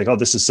first thing? It's like, oh,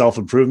 this is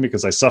self-improvement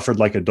because I suffered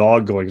like a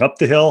dog going up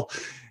the hill,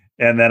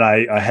 and then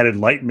I had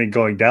enlightenment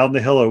going down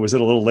the hill, or was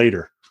it a little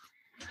later?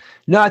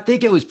 No, I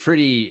think it was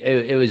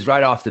it was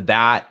right off the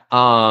bat.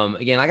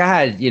 Again, like I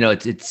had,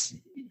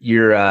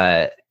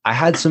 I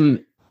had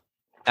some,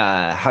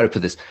 how to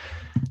put this.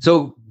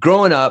 So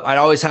growing up, I'd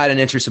always had an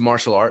interest in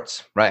martial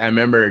arts, right? I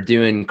remember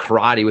doing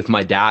karate with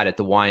my dad at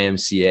the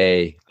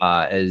YMCA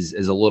as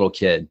a little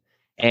kid.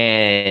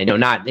 And,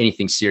 not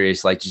anything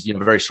serious, like just, a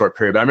very short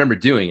period, but I remember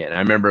doing it. And I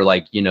remember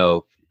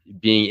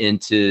being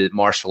into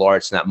martial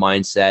arts and that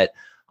mindset.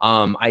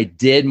 I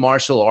did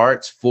martial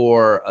arts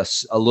for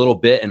a little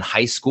bit in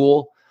high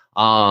school.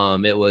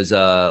 It was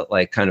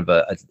like kind of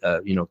a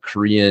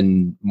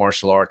Korean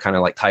martial art, kind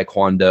of like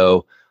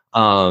Taekwondo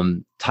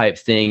type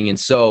thing. And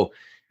so,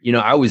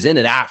 I was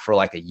into that for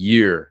like a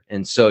year.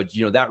 And so,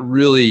 that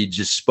really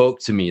just spoke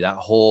to me, that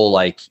whole,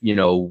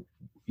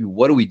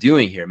 what are we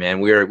doing here, man?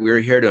 We're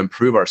here to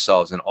improve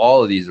ourselves in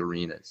all of these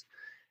arenas.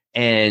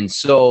 And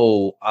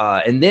so,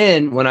 and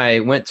then when I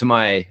went to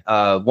my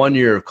 1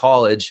 year of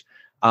college,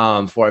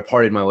 before I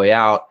partied my way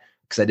out,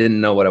 because I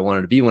didn't know what I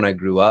wanted to be when I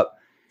grew up,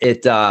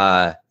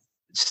 I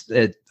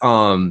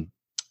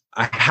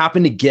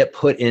happened to get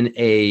put in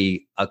a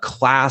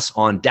class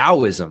on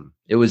Taoism.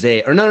 It was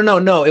it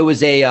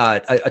was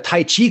a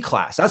Tai Chi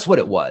class. That's what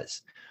it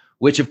was,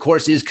 which of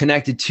course is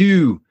connected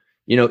to,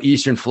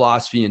 Eastern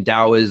philosophy and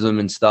Taoism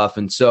and stuff.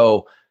 And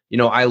so,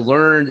 I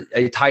learned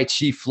a Tai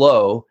Chi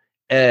flow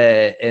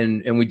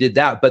and we did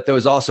that, but there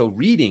was also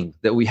reading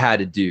that we had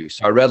to do.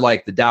 So I read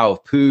like the Tao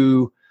of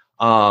Pu,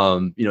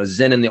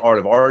 Zen and the art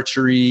of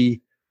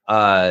archery.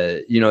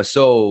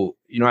 So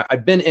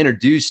I've been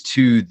introduced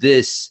to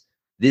this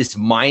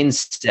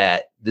mindset,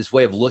 this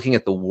way of looking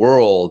at the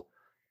world,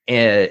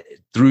 and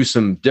through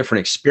some different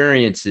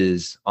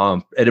experiences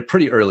at a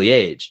pretty early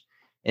age.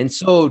 And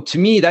so to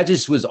me, that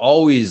just was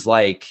always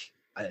like,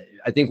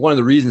 I think one of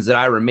the reasons that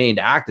I remained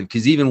active,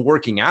 because even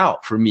working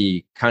out for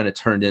me kind of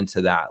turned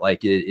into that.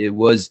 Like it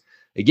was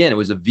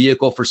a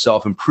vehicle for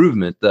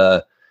self-improvement,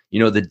 the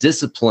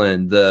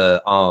discipline,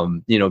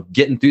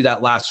 getting through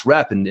that last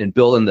rep and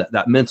building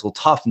that mental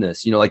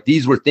toughness. Like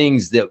these were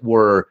things that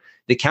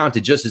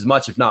counted just as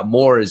much, if not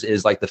more,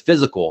 as like the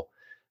physical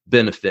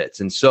benefits.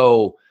 And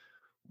so,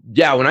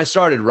 yeah, when I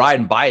started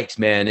riding bikes,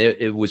 man,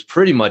 it was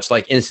pretty much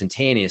like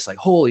instantaneous. Like,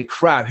 holy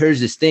crap, here's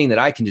this thing that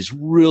I can just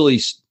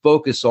really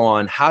focus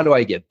on. How do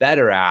I get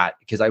better at?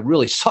 Because I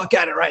really suck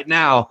at it right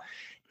now.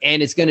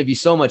 And it's going to be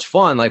so much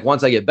fun. Like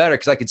once I get better,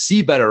 because I could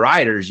see better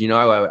riders,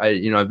 I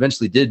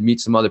eventually did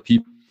meet some other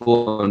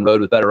people and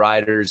rode with better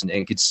riders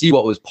and could see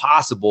what was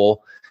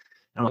possible.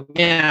 And I'm like,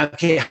 man,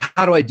 okay,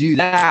 how do I do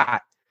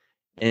that?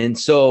 And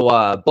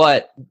so,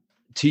 but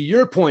to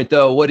your point,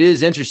 though, what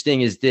is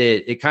interesting is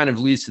that it kind of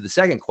leads to the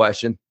second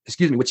question,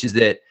 which is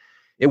that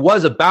it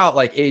was about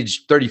like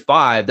age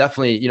 35,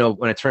 definitely,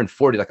 when I turned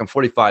 40, like I'm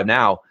 45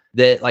 now,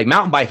 that like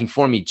mountain biking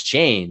for me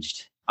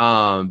changed.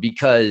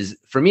 Because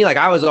for me, like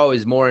I was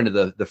always more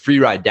into the free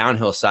ride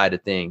downhill side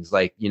of things,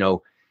 like,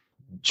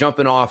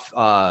 jumping off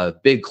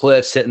big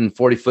cliffs, hitting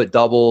 40-foot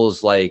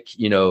doubles, like,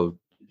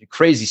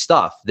 crazy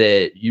stuff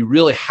that you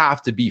really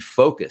have to be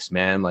focused,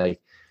 man. Like,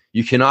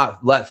 you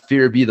cannot let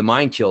fear be the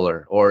mind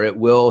killer or it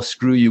will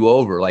screw you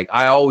over. Like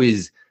I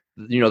always,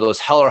 those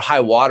hell or high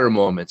water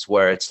moments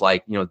where it's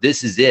like,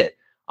 this is it.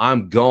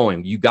 I'm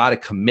going. You got to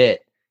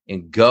commit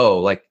and go.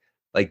 Like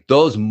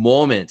those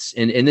moments,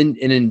 and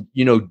then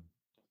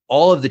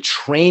all of the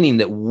training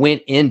that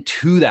went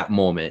into that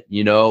moment.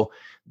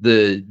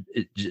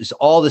 Just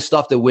all the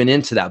stuff that went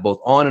into that, both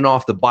on and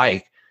off the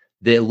bike,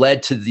 that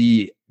led to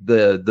the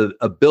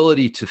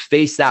ability to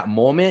face that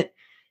moment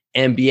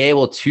and be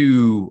able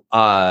to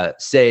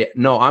say,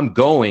 no, I'm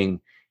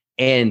going,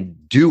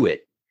 and do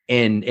it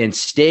and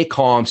stay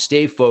calm,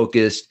 stay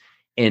focused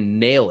and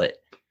nail it.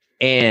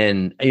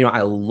 And,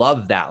 I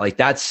love that. Like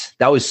that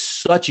was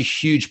such a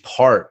huge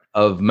part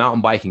of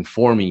mountain biking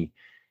for me.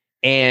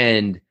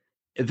 And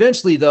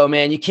eventually though,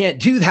 man, you can't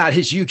do that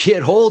as you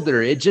get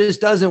older. It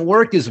just doesn't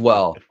work as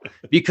well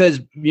because,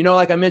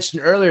 like I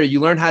mentioned earlier, you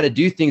learn how to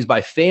do things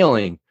by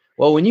failing.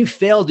 Well, when you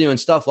fail doing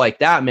stuff like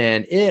that,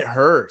 man, it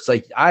hurts.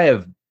 Like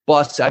I've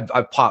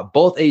popped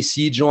both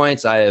AC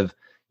joints. I have,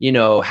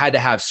 had to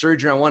have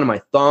surgery on one of my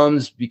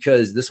thumbs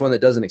because this one that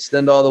doesn't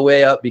extend all the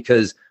way up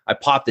because I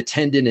popped a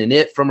tendon in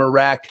it from a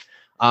wreck,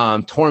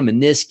 torn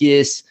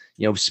meniscus,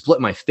 split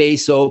my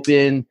face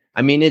open.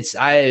 I mean,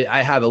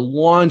 I have a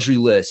laundry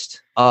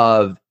list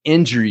of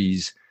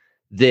injuries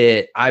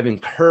that I've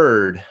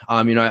incurred.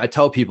 I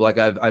tell people like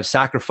I've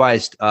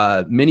sacrificed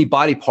many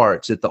body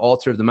parts at the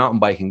altar of the mountain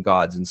biking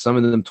gods, and some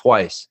of them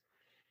twice.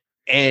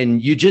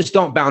 And you just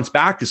don't bounce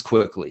back as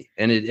quickly,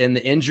 and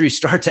the injuries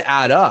start to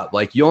add up.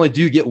 Like you only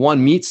do get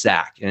one meat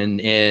sack, and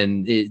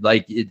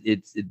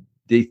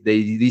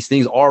these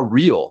things are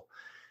real.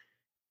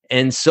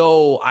 And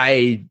so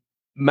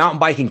mountain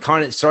biking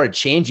kind of started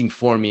changing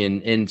for me,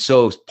 and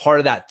so part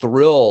of that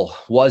thrill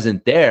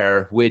wasn't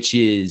there, which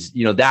is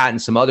that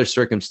and some other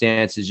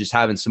circumstances, just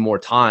having some more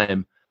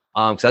time.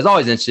 Because I was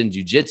always interested in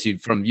jiu-jitsu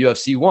from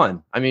UFC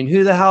 1. I mean,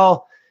 who the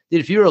hell? Dude,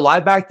 if you were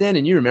alive back then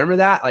and you remember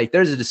that, like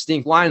there's a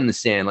distinct line in the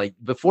sand. Like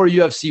before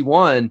UFC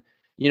 1,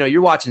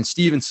 you're watching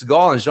Steven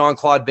Seagal and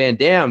Jean-Claude Van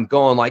Damme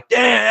going like,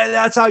 damn,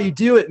 that's how you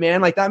do it, man.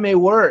 Like that may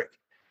work.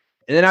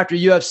 And then after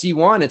UFC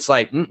 1, it's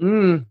like,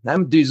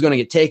 that dude's going to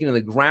get taken to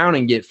the ground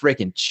and get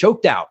freaking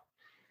choked out.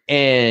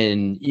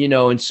 And,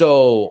 and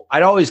so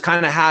I'd always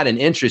kind of had an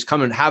interest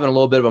having a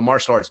little bit of a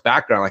martial arts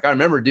background. Like I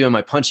remember doing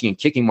my punching and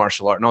kicking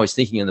martial art and always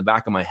thinking in the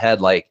back of my head,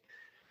 like,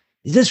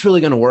 is this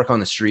really going to work on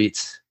the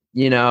streets?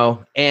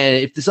 And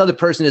if this other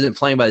person isn't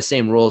playing by the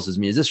same rules as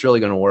me, is this really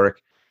going to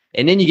work?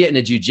 And then you get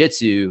into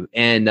jiu-jitsu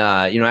and,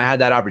 I had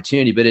that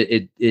opportunity, but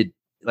it,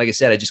 like I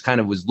said, I just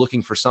kind of was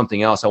looking for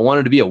something else. I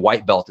wanted to be a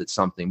white belt at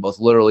something, both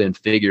literally and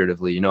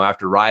figuratively.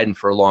 After riding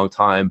for a long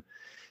time,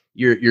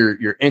 your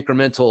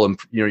incremental and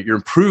your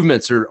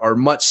improvements are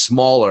much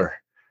smaller,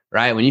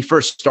 right? When you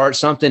first start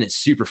something, it's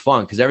super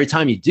fun because every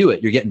time you do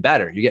it, you're getting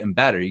better, you're getting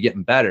better, you're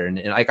getting better.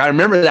 And like I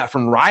remember that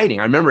from riding.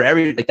 I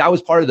remember that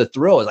was part of the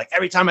thrill. It's like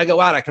every time I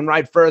go out, I can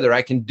ride further.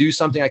 I can do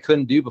something I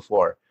couldn't do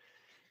before.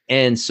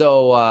 And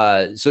so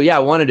yeah, I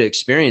wanted to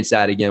experience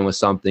that again with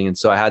something. And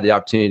so I had the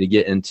opportunity to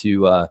get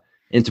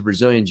into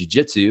Brazilian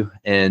jiu-jitsu.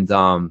 And,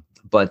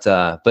 but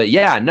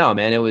yeah, no,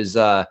 man, it was,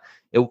 that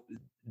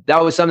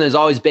was something that's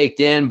always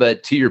baked in,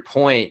 but to your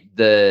point,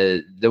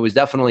 there was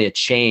definitely a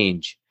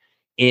change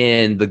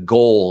in the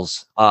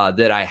goals,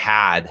 that I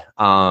had,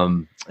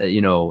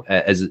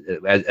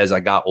 as I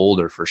got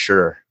older, for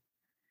sure.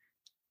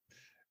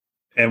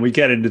 And we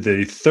get into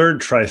the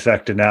third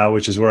trifecta now,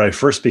 which is where I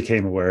first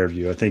became aware of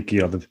you. I think,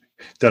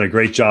 done a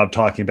great job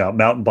talking about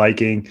mountain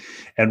biking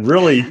and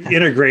really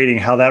integrating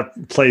how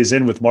that plays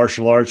in with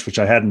martial arts, which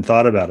I hadn't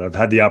thought about. I've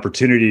had the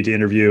opportunity to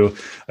interview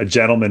a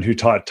gentleman who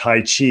taught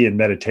Tai Chi and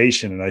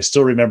meditation. And I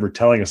still remember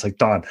telling us, like,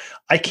 Don,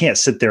 I can't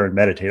sit there and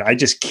meditate. I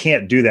just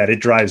can't do that.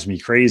 It drives me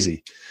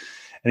crazy.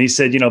 And he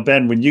said,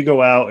 Ben, when you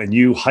go out and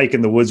you hike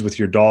in the woods with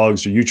your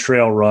dogs, or you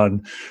trail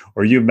run,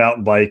 or you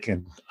mountain bike,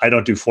 and I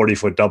don't do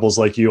 40-foot doubles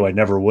like you, I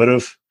never would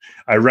have.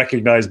 I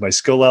recognize my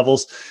skill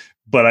levels,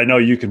 but I know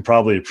you can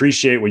probably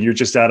appreciate when you're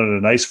just out on a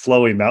nice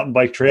flowy mountain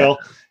bike trail.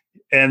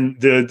 Yeah. And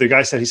the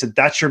guy said,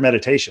 that's your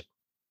meditation.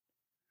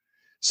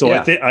 So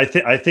yeah.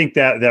 I think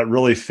that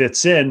really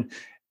fits in.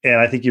 And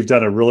I think you've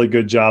done a really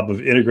good job of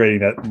integrating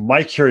that.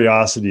 My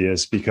curiosity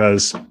is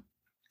because,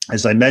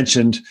 as I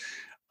mentioned,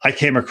 I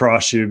came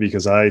across you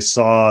because I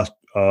saw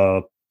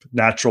a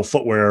natural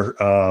footwear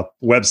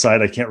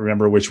website. I can't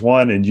remember which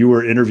one. And you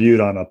were interviewed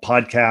on a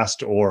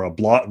podcast or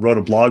wrote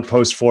a blog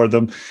post for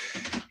them.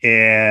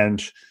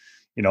 And,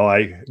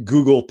 I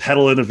Google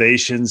pedal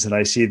innovations and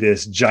I see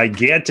this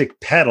gigantic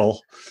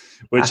pedal,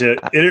 which an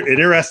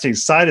interesting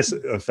side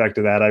effect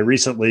of that. I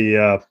recently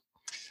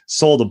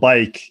sold a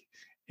bike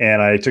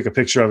and I took a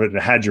picture of it and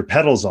it had your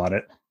pedals on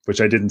it, which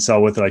I didn't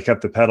sell with it. I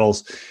kept the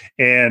pedals.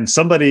 And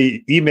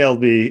somebody emailed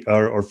me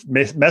or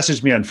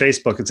messaged me on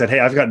Facebook and said, hey,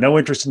 I've got no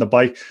interest in the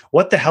bike.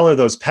 What the hell are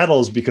those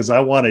pedals? Because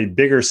I want a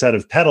bigger set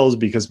of pedals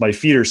because my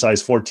feet are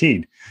size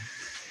 14.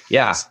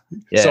 Yeah.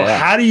 So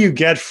how do you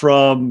get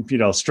from,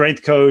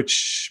 strength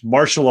coach,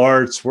 martial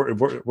arts,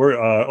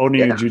 we're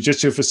owning a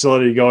jiu-jitsu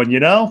facility going,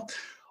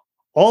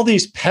 all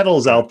these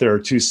pedals out there are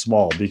too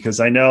small?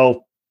 Because I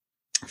know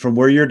from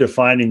where you're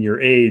defining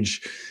your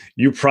age,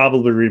 you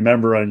probably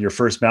remember on your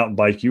first mountain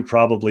bike, you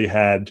probably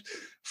had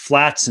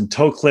flats and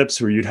toe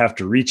clips where you'd have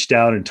to reach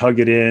down and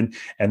tug it in.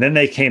 And then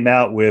they came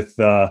out with,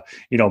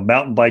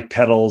 mountain bike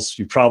pedals.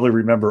 You probably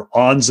remember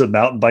Onza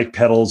mountain bike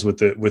pedals with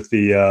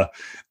the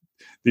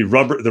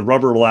rubber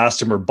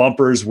elastomer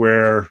bumpers,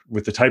 where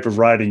with the type of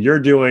riding you're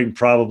doing,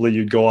 probably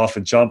you'd go off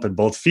and jump and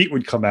both feet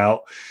would come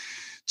out,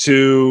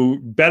 to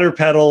better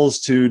pedals,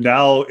 to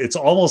now it's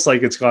almost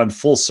like it's gone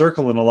full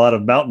circle in a lot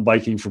of mountain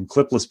biking, from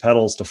clipless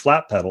pedals to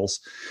flat pedals.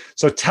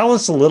 So tell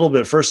us a little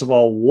bit, first of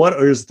all,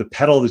 what is the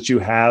pedal that you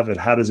have and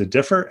how does it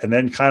differ? And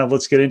then kind of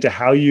let's get into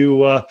how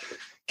you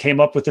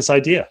came up with this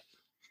idea.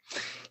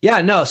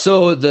 Yeah, no.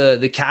 So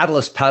the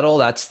Catalyst pedal,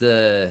 that's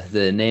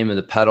the name of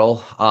the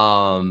pedal.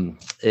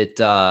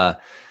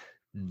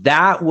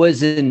 That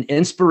was an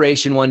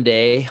inspiration one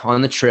day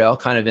on the trail,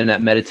 kind of in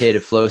that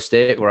meditative flow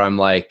state where I'm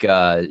like,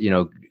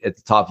 at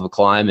the top of a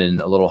climb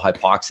and a little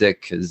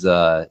hypoxic because,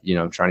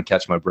 I'm trying to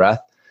catch my breath.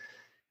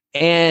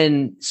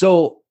 And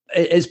so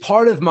as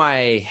part of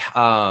my,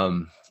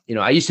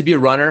 I used to be a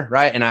runner,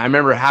 right? And I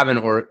remember having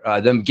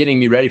them getting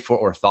me ready for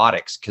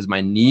orthotics because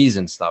my knees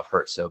and stuff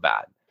hurt so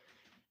bad.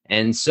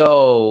 And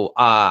so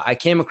I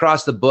came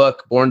across the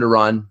book Born to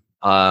Run,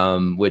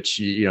 which,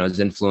 has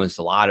influenced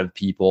a lot of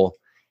people.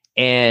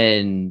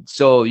 And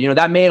so,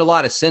 that made a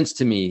lot of sense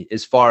to me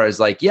as far as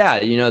like,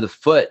 the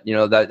foot,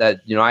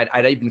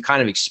 I'd even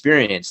kind of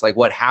experienced like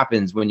what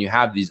happens when you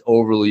have these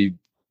overly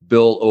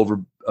built,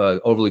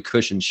 overly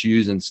cushioned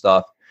shoes and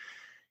stuff.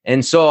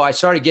 And so I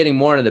started getting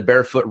more into the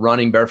barefoot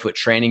running, barefoot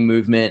training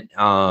movement.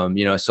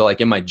 So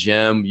like in my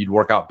gym, you'd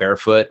work out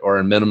barefoot or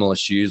in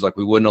minimalist shoes. Like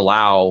we wouldn't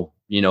allow,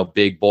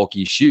 big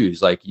bulky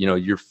shoes. Like,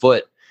 your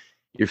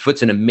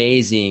foot's an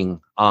amazing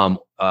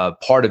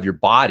part of your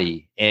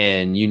body,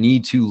 and you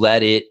need to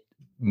let it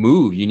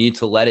move. You need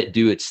to let it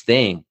do its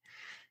thing.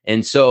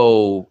 And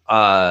so,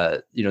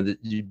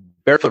 the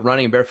barefoot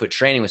running and barefoot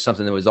training was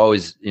something that was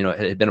always,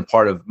 had been a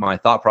part of my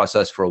thought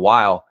process for a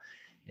while.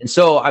 And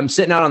so I'm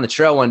sitting out on the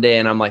trail one day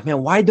and I'm like,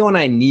 man, why don't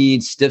I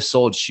need stiff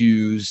soled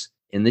shoes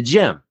in the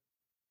gym?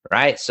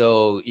 Right.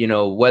 So,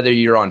 whether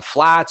you're on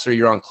flats or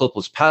you're on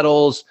clipless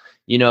pedals,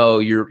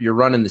 you're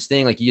running this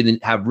thing, like you either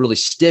have really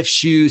stiff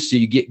shoes so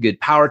you get good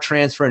power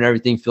transfer and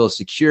everything feels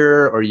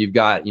secure, or you've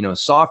got,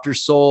 softer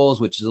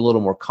soles, which is a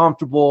little more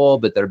comfortable,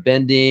 but they're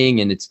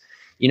bending. And it's,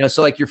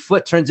 so like your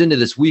foot turns into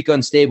this weak,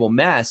 unstable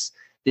mess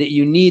that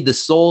you need the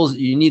soles,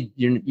 you need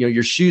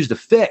your shoes to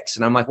fix.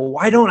 And I'm like, well,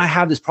 why don't I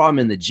have this problem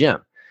in the gym?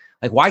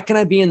 Like, why can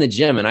I be in the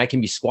gym and I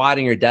can be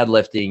squatting or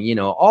deadlifting,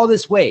 all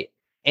this weight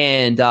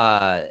and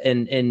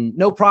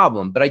no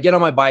problem. But I get on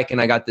my bike and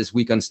I got this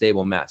weak,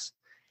 unstable mess.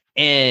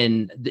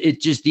 And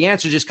the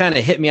answer just kind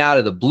of hit me out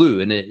of the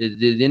blue. And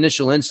the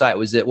initial insight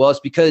was that, well,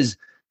 it's because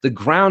the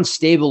ground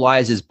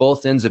stabilizes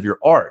both ends of your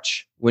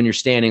arch when you're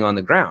standing on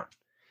the ground.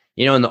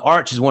 And the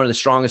arch is one of the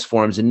strongest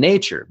forms in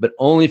nature, but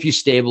only if you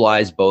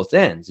stabilize both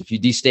ends. If you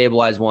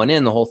destabilize one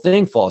end, the whole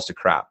thing falls to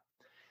crap.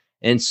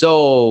 And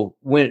so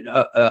when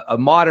a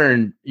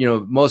modern,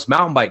 most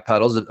mountain bike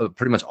pedals,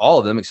 pretty much all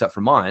of them except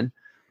for mine,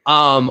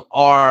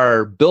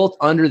 are built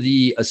under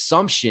the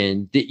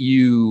assumption that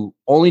you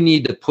only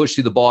need to push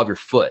through the ball of your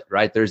foot,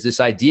 right? There's this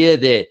idea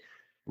that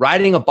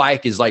riding a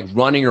bike is like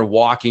running or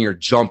walking or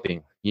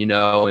jumping,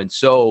 and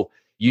so,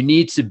 You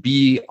need to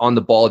be on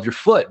the ball of your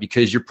foot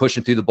because you're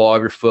pushing through the ball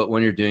of your foot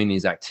when you're doing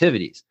these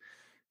activities.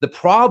 The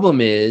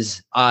problem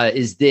is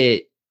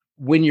that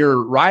when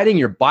you're riding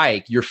your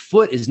bike, your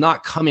foot is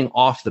not coming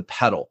off the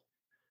pedal,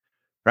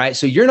 right?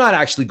 So you're not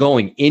actually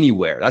going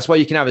anywhere. That's why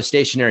you can have a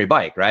stationary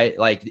bike, right?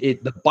 Like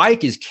the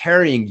bike is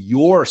carrying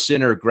your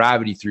center of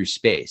gravity through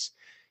space.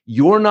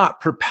 You're not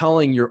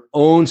propelling your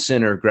own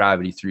center of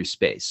gravity through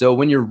space. So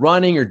when you're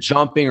running or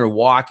jumping or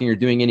walking or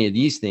doing any of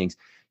these things,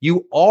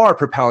 you are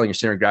propelling your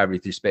center of gravity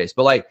through space.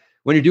 But like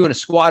when you're doing a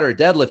squat or a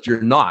deadlift, you're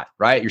not,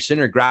 right? Your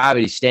center of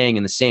gravity is staying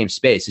in the same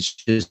space. It's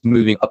just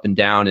moving up and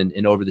down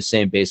and over the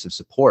same base of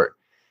support.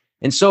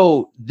 And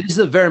so this is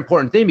a very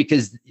important thing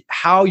because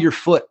how your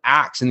foot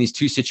acts in these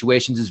two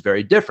situations is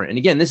very different. And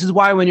again, this is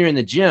why when you're in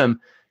the gym,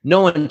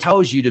 no one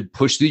tells you to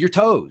push through your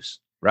toes,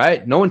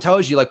 right? No one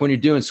tells you, like when you're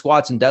doing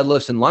squats and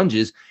deadlifts and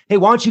lunges, hey,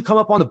 why don't you come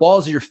up on the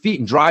balls of your feet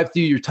and drive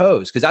through your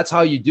toes? Because that's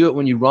how you do it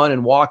when you run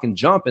and walk and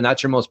jump. And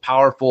that's your most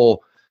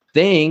powerful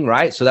thing,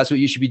 right? So that's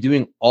what you should be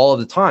doing all of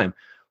the time.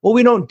 Well,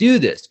 we don't do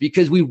this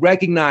because we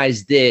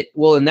recognize that,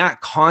 well, in that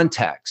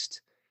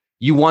context,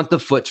 you want the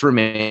foot to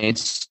remain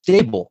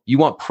stable. You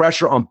want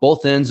pressure on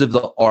both ends of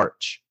the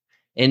arch.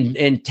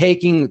 And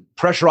taking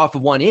pressure off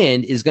of one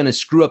end is going to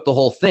screw up the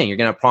whole thing. You're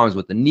going to have problems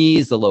with the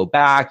knees, the low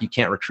back. You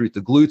can't recruit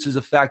the glutes as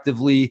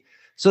effectively.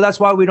 So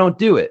that's why we don't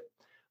do it.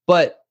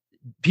 But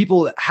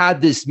people had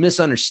this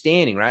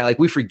misunderstanding, right? Like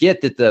we forget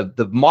that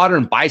the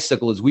modern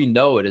bicycle as we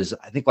know it is,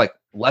 I think, like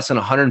less than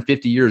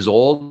 150 years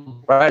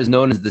old, right? Is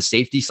known as the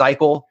safety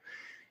cycle.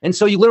 And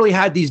so you literally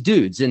had these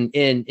dudes in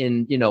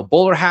you know,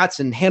 bowler hats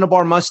and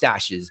handlebar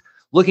mustaches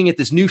looking at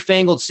this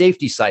newfangled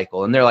safety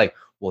cycle. And they're like,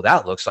 well,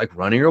 that looks like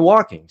running or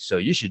walking. So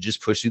you should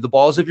just push through the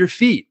balls of your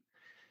feet.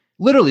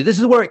 Literally, this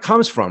is where it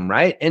comes from,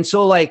 right? And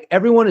so like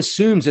everyone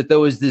assumes that there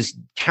was this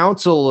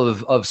council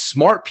of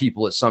smart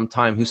people at some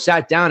time who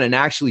sat down and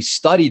actually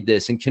studied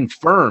this and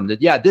confirmed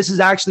that, yeah, this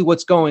is actually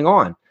what's going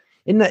on.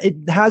 And it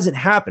hasn't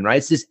happened, right?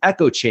 It's this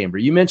echo chamber.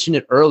 You mentioned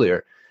it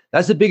earlier.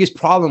 That's the biggest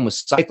problem with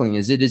cycling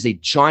is it is a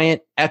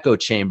giant echo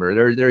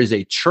chamber. There is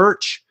a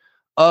church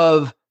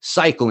of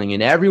cycling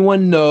and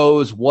everyone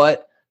knows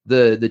what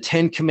the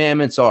 10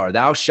 commandments are.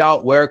 Thou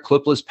shalt wear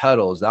clipless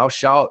pedals. Thou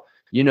shalt,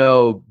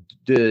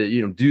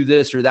 do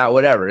this or that,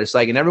 whatever. It's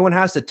like, and everyone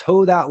has to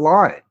toe that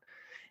line.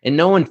 And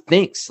no one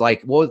thinks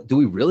like, well, do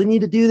we really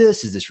need to do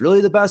this? Is this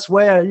really the best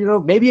way?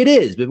 Maybe it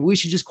is, but we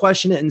should just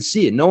question it and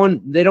see it.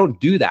 They don't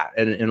do that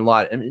in a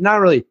lot. And not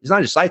really, it's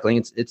not just cycling.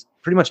 It's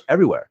pretty much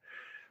everywhere.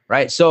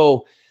 Right.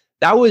 So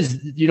that was,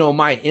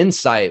 my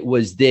insight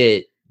was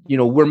that,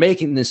 we're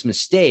making this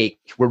mistake.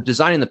 We're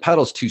designing the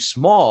pedals too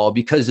small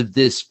because of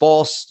this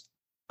false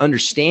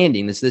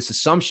understanding, this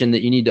assumption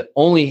that you need to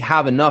only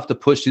have enough to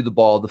push through the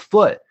ball of the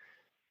foot.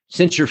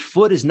 Since your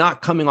foot is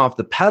not coming off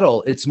the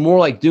pedal, it's more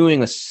like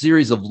doing a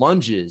series of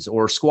lunges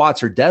or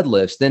squats or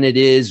deadlifts than it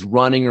is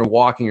running or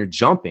walking or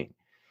jumping.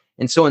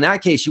 And so in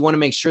that case, you want to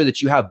make sure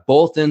that you have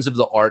both ends of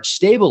the arch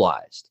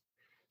stabilized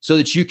so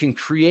that you can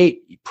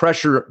create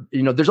pressure.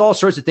 There's all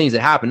sorts of things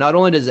that happen. Not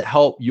only does it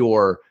help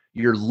your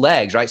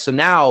legs, right? So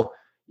now,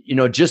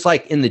 just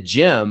like in the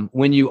gym,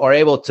 when you are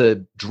able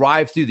to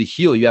drive through the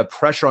heel, you have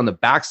pressure on the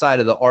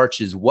backside of the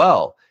arch as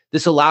well.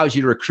 This allows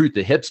you to recruit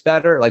the hips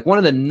better. Like one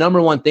of the number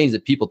one things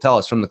that people tell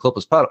us from the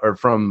clipless pedal or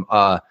from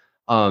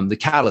the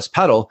Catalyst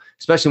pedal,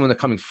 especially when they're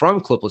coming from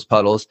clipless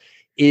pedals,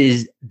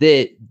 is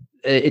that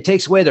it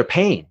takes away their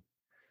pain,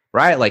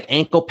 right? Like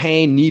ankle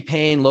pain, knee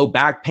pain, low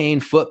back pain,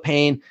 foot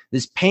pain,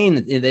 this pain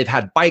that they've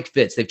had bike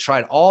fits. They've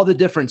tried all the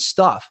different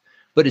stuff.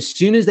 But as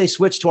soon as they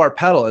switch to our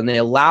pedal and they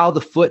allow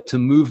the foot to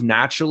move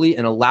naturally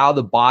and allow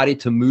the body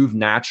to move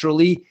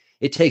naturally,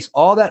 it takes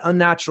all that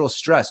unnatural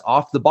stress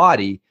off the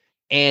body.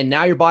 And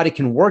now your body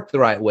can work the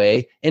right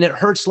way and it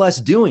hurts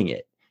less doing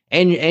it.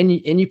 And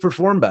you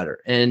perform better.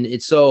 And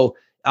it's so,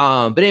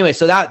 but anyway,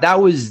 so that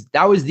was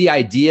the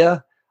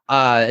idea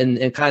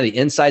and kind of the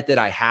insight that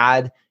I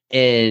had.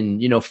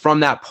 And,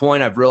 from that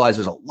point, I've realized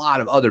there's a lot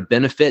of other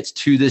benefits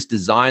to this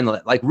design.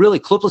 Like really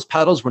clipless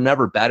pedals were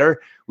never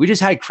better. We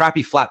just had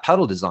crappy flat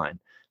pedal design.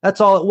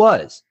 That's all it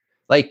was.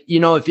 Like,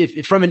 anyways,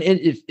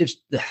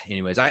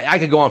 I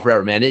could go on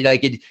forever, man.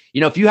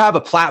 If you have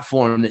a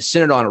platform that's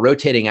centered on a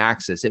rotating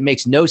axis, it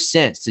makes no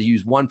sense to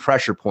use one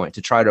pressure point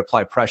to try to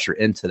apply pressure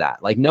into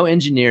that. Like no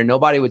engineer,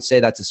 nobody would say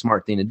that's a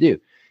smart thing to do.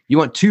 You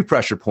want two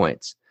pressure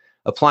points,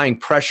 applying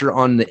pressure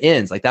on the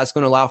ends. Like that's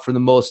going to allow for the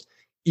most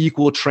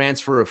equal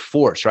transfer of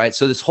force, right?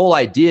 So this whole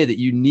idea that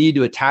you need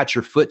to attach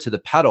your foot to the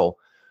pedal,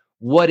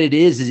 what it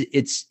is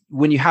it's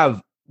when you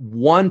have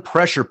one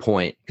pressure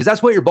point, because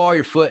that's what your ball,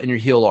 your foot, and your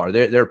heel are.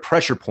 They're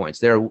pressure points.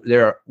 There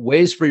are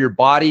ways for your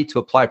body to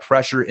apply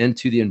pressure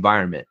into the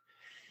environment.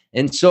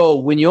 And so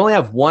when you only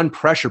have one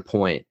pressure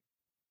point,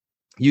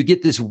 you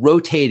get this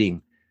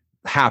rotating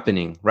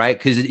happening, right?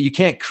 Because you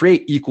can't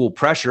create equal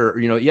pressure.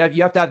 You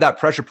have to have that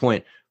pressure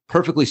point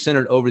perfectly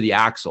centered over the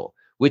axle,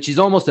 which is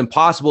almost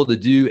impossible to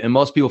do. And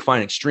most people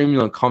find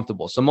extremely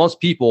uncomfortable. So most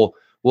people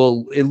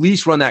will at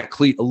least run that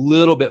cleat a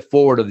little bit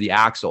forward of the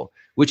axle,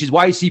 which is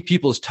why you see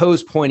people's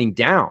toes pointing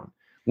down.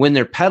 when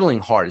they're pedaling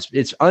hard.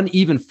 It's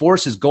uneven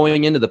forces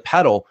going into the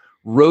pedal,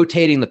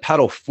 rotating the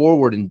pedal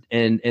forward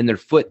and their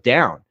foot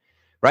down,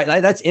 right?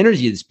 That's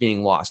energy that's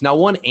being lost. Now,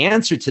 one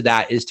answer to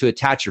that is to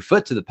attach your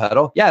foot to the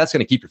pedal. Yeah, that's going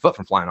to keep your foot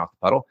from flying off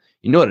the pedal.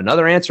 You know what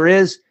another answer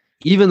is?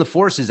 Even the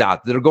forces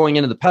out that are going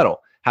into the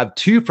pedal have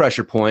two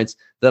pressure points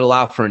that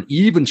allow for an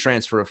even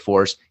transfer of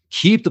force,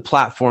 keep the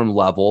platform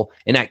level,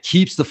 and that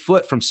keeps the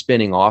foot from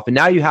spinning off. And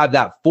now you have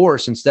that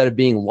force, instead of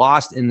being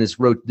lost in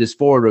this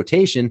forward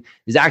rotation,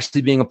 is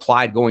actually being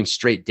applied going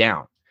straight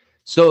down.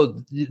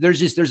 So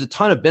there's a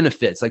ton of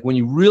benefits. Like when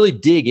you really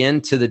dig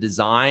into the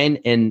design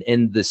and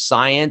the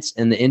science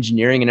and the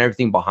engineering and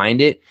everything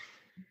behind it,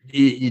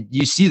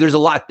 you see there's a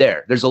lot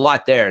there.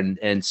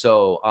 And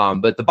so,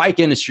 but the bike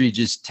industry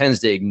just tends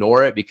to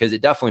ignore it because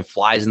it definitely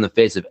flies in the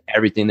face of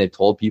everything they've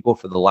told people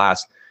for the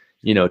last,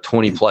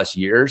 20 plus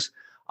years.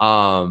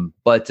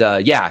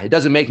 Yeah, it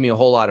doesn't make me a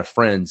whole lot of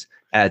friends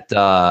at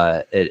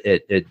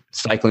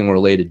cycling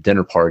related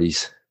dinner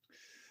parties.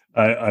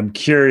 I'm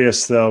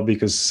curious though,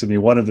 because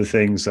one of the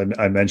things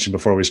I mentioned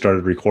before we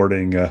started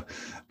recording,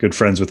 good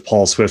friends with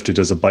Paul Swift, who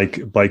does a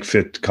bike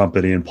fit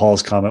company. And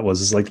Paul's comment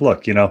was,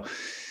 look,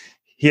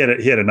 he had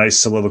a nice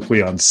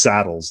soliloquy on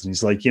saddles. And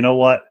he's like, you know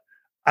what?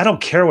 I don't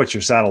care what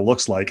your saddle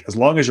looks like as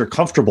long as you're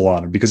comfortable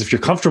on it, because if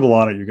you're comfortable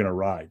on it, you're going to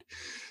ride.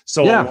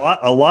 So yeah.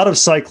 a lot of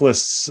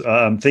cyclists,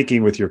 I'm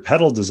thinking with your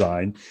pedal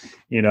design,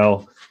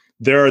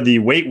 there are the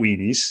weight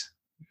weenies,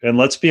 and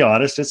let's be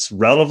honest, it's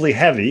relatively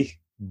heavy.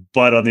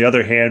 But on the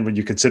other hand, when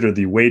you consider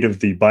the weight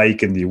of the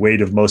bike and the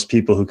weight of most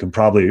people who can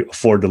probably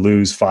afford to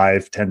lose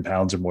 5-10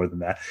 pounds or more than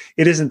that,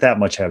 it isn't that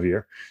much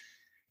heavier.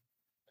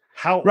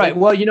 Right.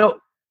 Well,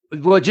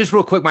 just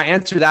real quick, my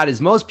answer to that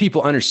is most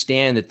people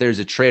understand that there's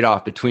a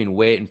trade-off between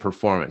weight and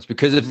performance,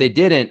 because if they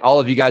didn't, all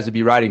of you guys would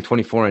be riding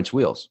 24-inch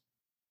wheels,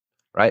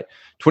 right?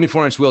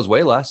 24-inch wheels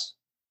weigh less.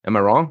 Am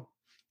I wrong?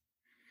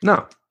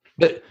 No.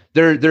 But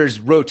there's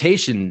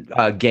rotation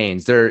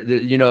gains. All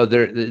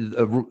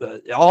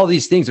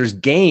these things. There's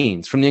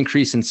gains from the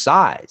increase in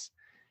size,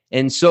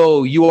 and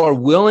so you are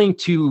willing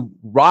to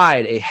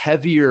ride a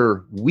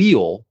heavier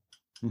wheel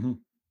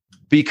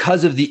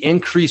because of the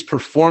increased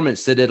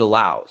performance that it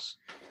allows.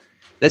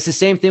 That's the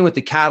same thing with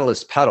the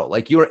Catalyst pedal.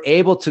 Like, you are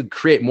able to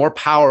create more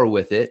power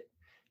with it.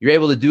 You're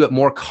able to do it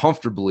more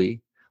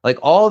comfortably. Like,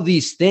 all of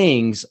these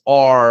things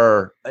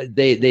are,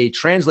 they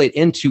translate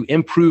into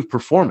improved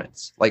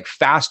performance, like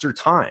faster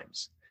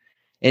times.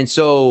 And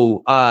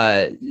so,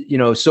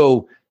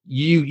 so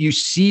you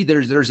see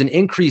there's an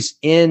increase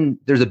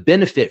there's a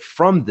benefit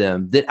from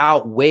them that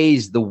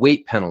outweighs the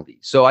weight penalty.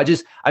 So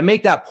I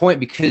make that point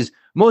because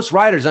most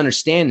riders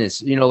understand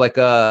this,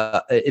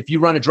 if you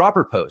run a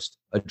dropper post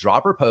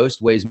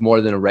weighs more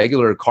than a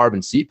regular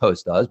carbon seat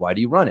post does. Why do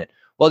you run it?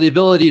 Well, the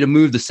ability to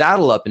move the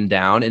saddle up and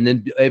down and then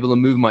be able to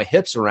move my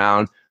hips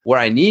around where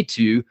I need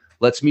to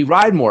lets me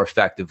ride more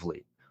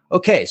effectively.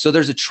 Okay, so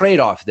there's a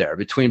trade-off there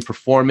between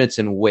performance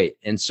and weight.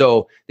 And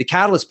so the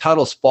Catalyst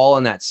pedals fall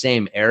in that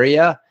same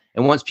area.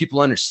 And once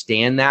people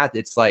understand that,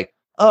 it's like,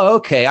 oh,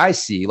 okay, I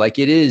see. Like,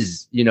 it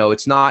is,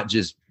 it's not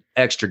just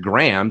extra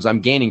grams.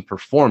 I'm gaining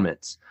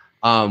performance,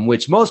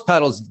 which most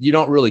pedals, you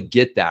don't really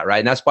get that, right?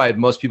 And that's why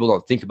most people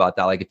don't think about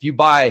that. Like, if you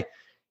buy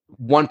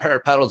one pair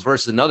of pedals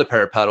versus another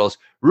pair of pedals,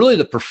 really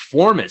the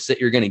performance that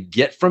you're going to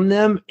get from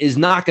them is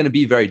not going to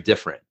be very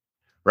different,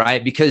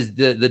 right? Because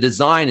the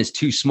design is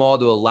too small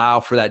to allow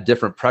for that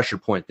different pressure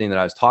point thing that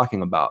I was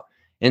talking about.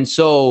 And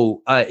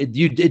so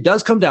it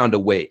does come down to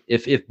weight.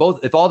 If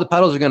all the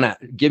pedals are going to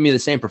give me the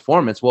same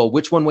performance, well,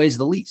 which one weighs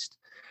the least?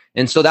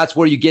 And so that's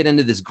where you get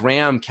into this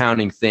gram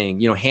counting thing.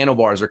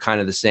 Handlebars are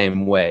kind of the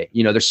same way.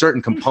 There's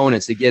certain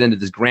components that get into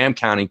this gram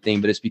counting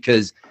thing, but it's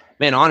because,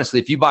 man, honestly,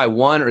 if you buy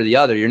one or the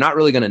other, you're not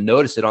really going to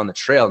notice it on the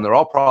trail. And they're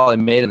all probably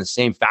made in the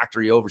same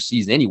factory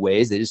overseas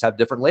anyways. They just have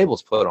different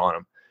labels put on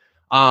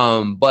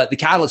them. But the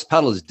Catalyst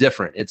pedal is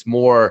different. It's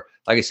more,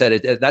 like I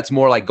said, that's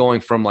more like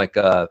going from like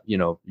a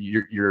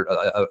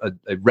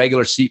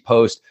regular seat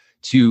post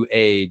to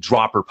a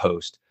dropper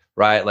post,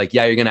 right? Like,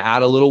 yeah, you're going to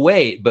add a little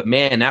weight, but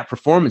man, that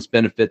performance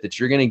benefit that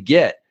you're going to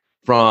get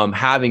from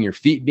having your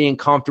feet being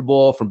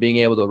comfortable, from being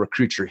able to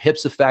recruit your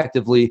hips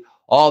effectively,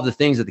 all the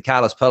things that the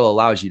Catalyst pedal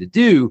allows you to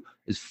do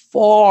is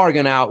far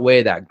going to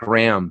outweigh that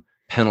gram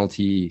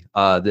penalty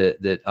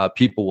that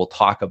people will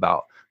talk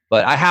about.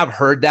 But I have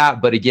heard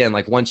that. But again,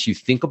 like, once you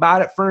think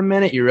about it for a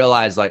minute, you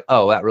realize like,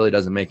 oh, that really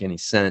doesn't make any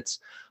sense.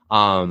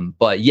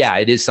 But yeah,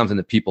 it is something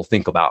that people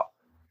think about.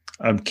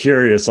 I'm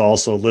curious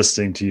also,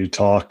 listening to you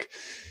talk,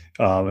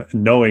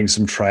 knowing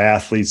some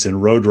triathletes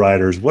and road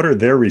riders, what are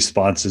their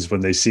responses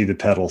when they see the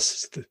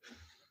pedals?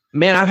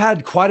 Man, I've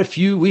had quite a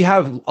few. We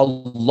have a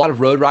lot of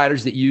road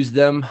riders that use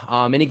them.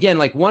 And again,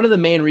 like, one of the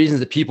main reasons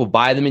that people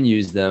buy them and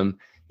use them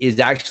is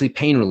actually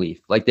pain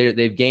relief. Like,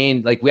 they've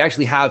gained, like, we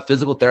actually have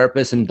physical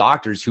therapists and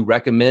doctors who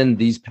recommend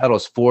these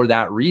pedals for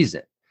that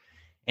reason.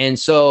 And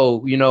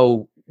so,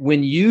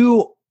 when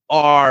you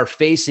are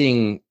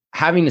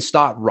having to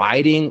stop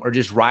riding, or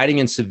just riding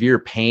in severe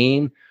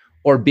pain,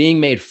 or being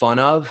made fun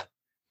of,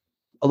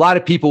 a lot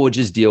of people would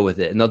just deal with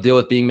it, and they'll deal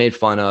with being made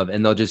fun of,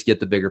 and they'll just get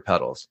the bigger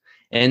pedals.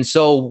 And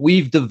so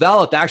we've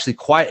developed actually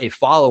quite a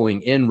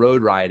following in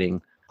road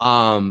riding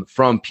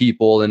from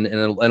people, and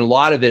a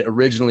lot of it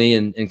originally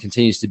and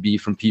continues to be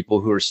from people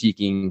who are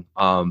seeking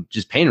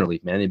just pain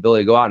relief, man, the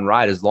ability to go out and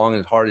ride as long and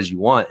as hard as you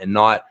want and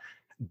not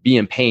be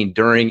in pain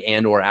during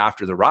and or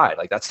after the ride.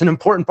 Like that's an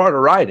important part of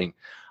riding.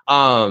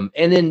 And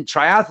then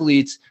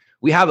triathletes,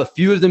 we have a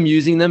few of them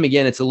using them.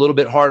 Again, it's a little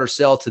bit harder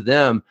sell to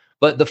them.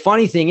 But the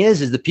funny thing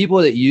is the people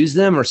that use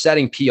them are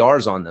setting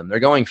PRs on them. They're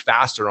going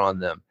faster on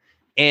them.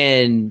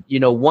 And, you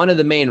know, one of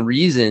the main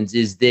reasons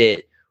is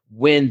that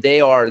when they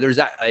are, there's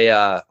actually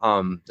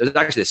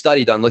a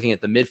study done looking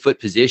at the midfoot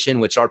position,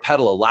 which our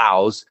pedal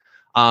allows,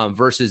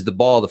 versus the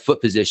ball of the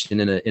foot position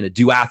in a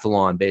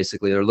duathlon.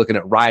 Basically, they're looking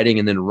at riding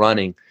and then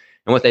running.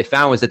 And what they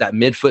found was that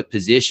midfoot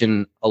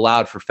position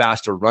allowed for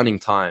faster running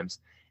times.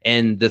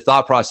 And the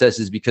thought process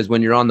is because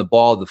when you're on the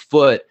ball of the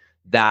foot,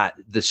 that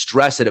the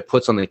stress that it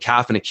puts on the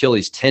calf and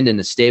Achilles tendon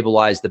to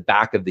stabilize the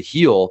back of the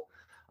heel,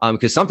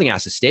 because something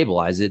has to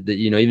stabilize it. That,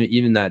 you know,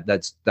 even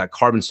that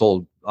carbon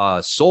soled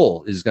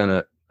sole is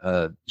gonna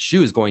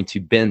shoe is going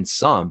to bend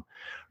some,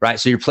 right?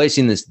 So you're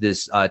placing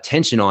this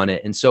tension on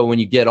it, and so when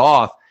you get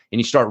off and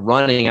you start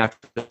running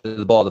after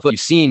the ball of the foot, you've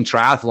seen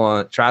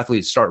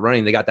triathletes start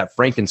running. They got that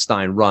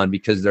Frankenstein run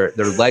because their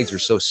legs are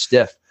so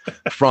stiff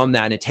from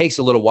that, and it takes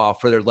a little while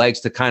for their legs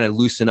to kind of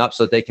loosen up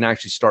so that they can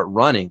actually start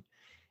running.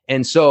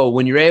 And so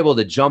when you're able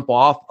to jump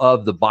off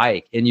of the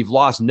bike and you've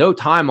lost no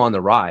time on the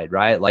ride,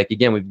 right? Like,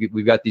 again,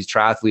 we've got these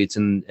triathletes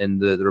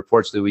and the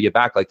reports that we get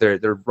back, like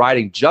they're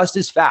riding just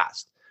as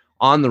fast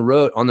on the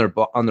road, on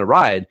the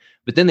ride,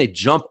 but then they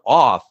jump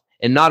off.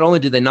 And not only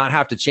do they not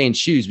have to change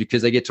shoes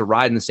because they get to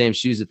ride in the same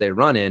shoes that they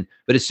run in,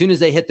 but as soon as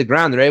they hit the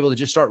ground, they're able to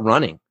just start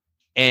running.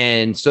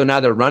 And so now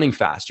they're running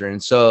faster.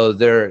 And so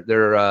they're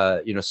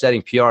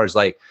setting PRs.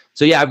 Like,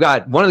 so yeah, I've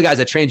got one of the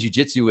guys I trained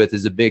jiu-jitsu with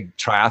is a big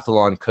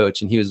triathlon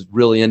coach, and he was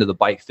really into the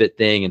bike fit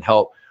thing and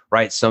helped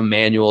write some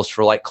manuals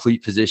for like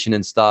cleat position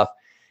and stuff.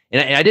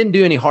 And I didn't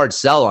do any hard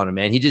sell on him,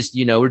 man. He just,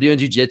 we're doing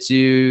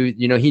jiu-jitsu,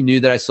 he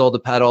knew that I sold the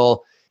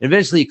pedal. And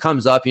eventually he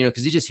comes up,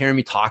 because he's just hearing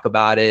me talk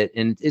about it.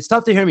 And it's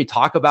tough to hear me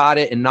talk about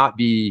it and not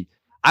be,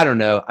 I don't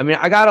know. I mean,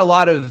 I got a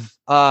lot of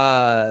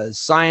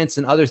science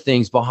and other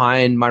things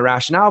behind my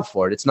rationale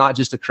for it. It's not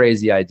just a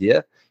crazy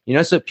idea,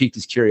 so it piqued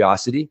his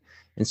curiosity.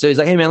 And so he's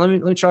like, hey man, let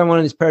me try one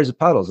of these pairs of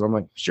pedals. And I'm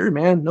like, sure,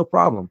 man, no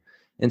problem.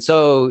 And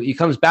so he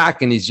comes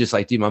back and he's just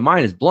like, dude, my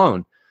mind is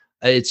blown.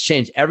 It's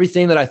changed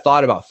everything that I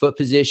thought about foot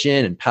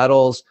position and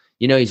pedals.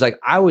 He's like,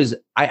 I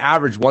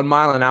averaged 1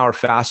 mile an hour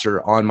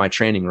faster on my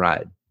training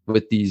ride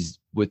with these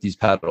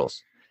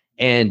pedals.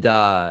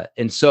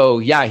 And so,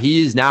 yeah,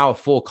 he is now a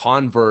full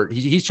convert.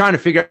 He's trying to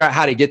figure out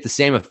how to get the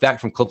same effect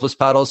from clipless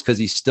pedals, because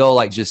he's still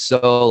like, just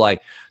so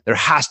like, there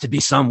has to be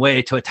some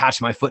way to attach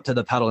my foot to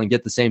the pedal and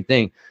get the same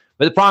thing.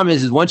 But the problem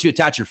is once you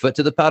attach your foot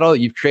to the pedal,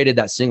 you've created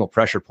that single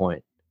pressure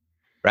point,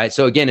 right?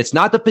 So again, it's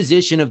not the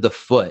position of the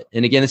foot.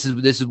 And again, this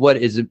is what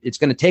is, it's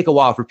going to take a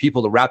while for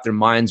people to wrap their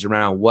minds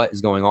around what is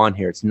going on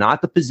here. It's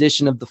not the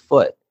position of the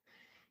foot.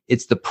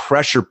 It's the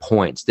pressure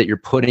points that you're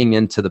putting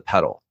into the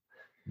pedal.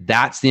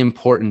 That's the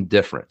important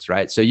difference,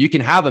 right? So you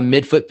can have a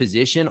midfoot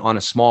position on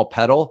a small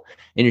pedal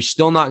and you're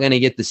still not going to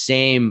get the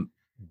same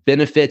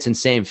benefits and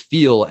same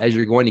feel as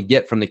you're going to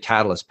get from the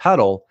Catalyst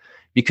pedal,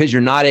 because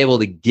you're not able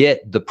to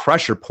get the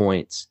pressure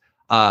points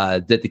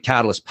that the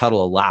Catalyst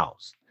pedal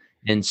allows.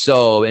 And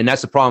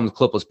that's the problem with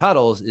clipless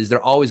pedals, is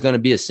they're always going to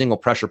be a single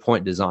pressure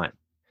point design.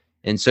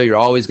 And so you're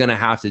always going to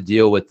have to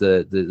deal with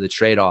the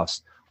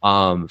trade-offs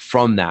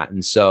from that.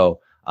 And so,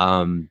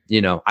 I'm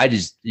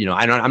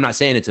not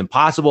saying it's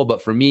impossible,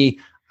 but for me,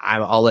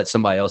 I'll let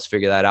somebody else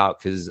figure that out,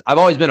 because I've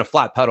always been a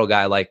flat pedal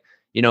guy. Like,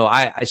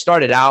 I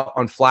started out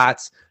on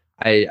flats.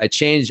 I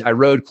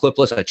rode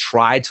clipless. I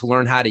tried to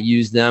learn how to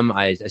use them.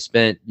 I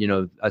spent,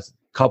 a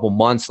couple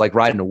months like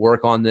riding to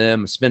work on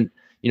them. I spent,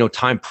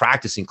 time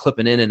practicing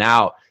clipping in and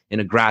out in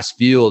a grass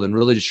field and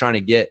really just trying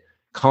to get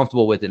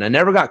comfortable with it. And I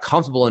never got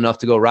comfortable enough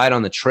to go ride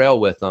on the trail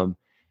with them.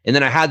 And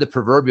then I had the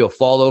proverbial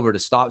fall over to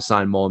stop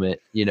sign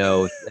moment,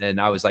 and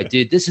I was like,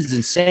 dude, this is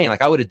insane.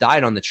 Like, I would have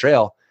died on the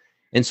trail.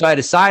 And so I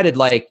decided,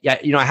 like, I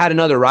had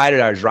another rider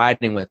that I was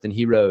riding with, and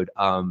he rode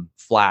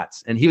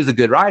flats, and he was a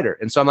good rider.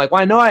 And so I'm like,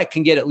 well, I know I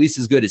can get at least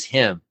as good as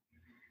him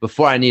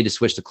before I need to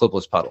switch to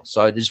clipless pedals.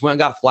 So I just went and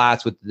got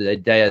flats with the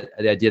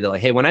idea that,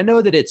 like, hey, when I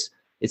know that it's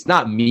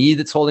not me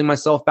that's holding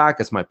myself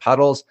back, it's my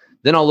pedals,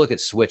 then I'll look at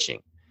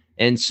switching.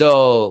 And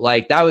so,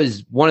 like, that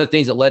was one of the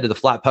things that led to the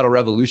Flat Pedal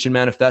Revolution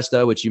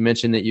Manifesto, which you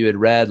mentioned that you had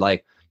read,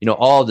 like,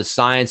 all the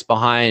science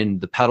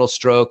behind the pedal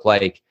stroke,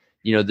 like,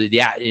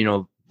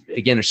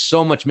 again, there's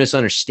so much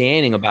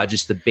misunderstanding about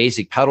just the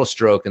basic pedal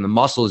stroke and the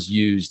muscles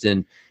used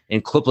and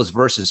clipless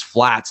versus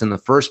flats in the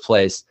first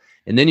place.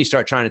 And then you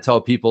start trying to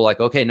tell people,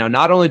 like, okay, now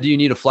not only do you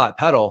need a flat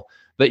pedal,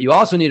 but you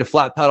also need a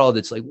flat pedal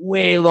that's like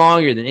way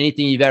longer than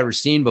anything you've ever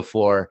seen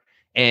before.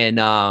 And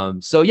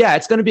so, yeah,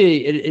 it's going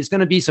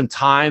to be some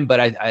time, but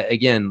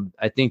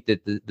I think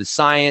that the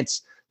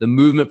science, the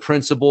movement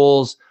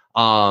principles,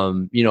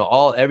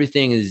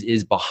 everything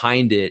is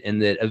behind it.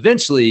 And that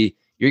eventually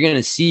you're going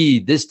to see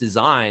this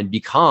design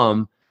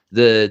become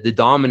the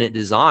dominant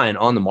design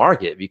on the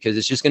market, because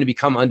it's just going to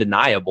become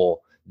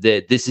undeniable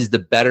that this is the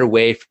better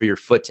way for your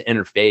foot to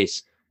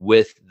interface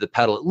with the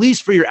pedal, at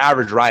least for your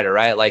average rider,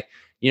 right? Like,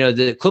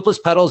 the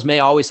clipless pedals may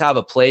always have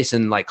a place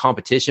in like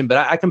competition, but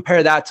I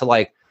compare that to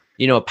like,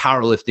 a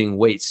powerlifting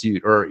weight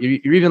suit, or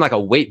you're even like a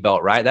weight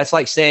belt, right? That's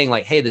like saying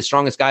like, hey, the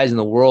strongest guys in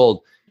the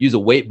world use a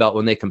weight belt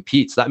when they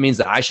compete. So that means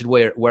that I should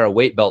wear a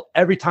weight belt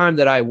every time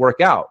that I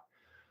work out.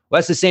 Well,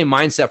 that's the same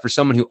mindset for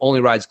someone who only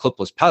rides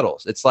clipless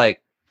pedals. It's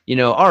like,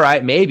 all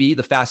right, maybe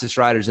the fastest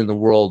riders in the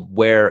world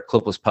wear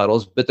clipless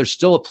pedals, but there's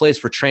still a place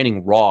for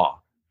training raw,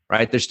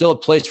 right? There's still a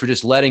place for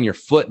just letting your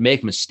foot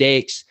make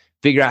mistakes,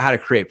 figure out how to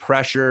create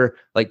pressure.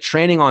 Like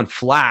training on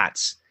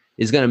flats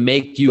is going to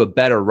make you a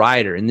better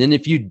rider. And then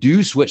if you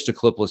do switch to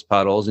clipless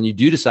pedals and you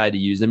do decide to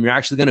use them, you're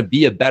actually going to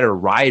be a better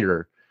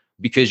rider,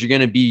 because you're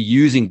going to be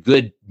using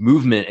good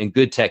movement and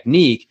good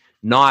technique,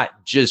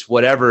 not just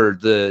whatever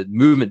the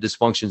movement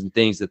dysfunctions and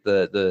things that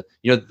the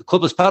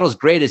clipless pedal's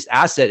greatest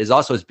asset is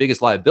also its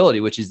biggest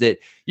liability, which is that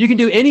you can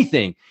do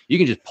anything. You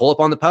can just pull up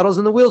on the pedals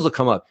and the wheels will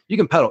come up. You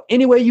can pedal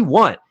any way you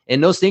want,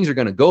 and those things are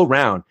going to go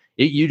round.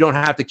 You don't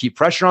have to keep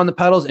pressure on the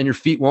pedals, and your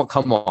feet won't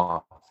come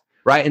off.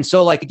 Right. And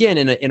so like, again,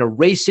 in a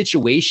race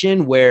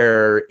situation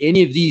where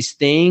any of these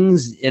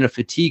things in a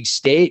fatigue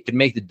state could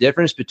make the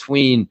difference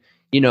between,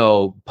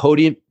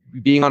 podium,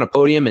 being on a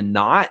podium and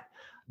not,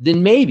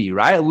 then maybe,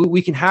 right,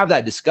 we can have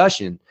that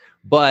discussion.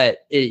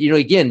 But,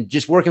 again,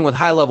 just working with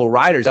high level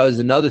riders, that was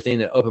another thing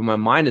that opened my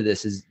mind to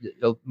this, is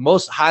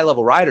most high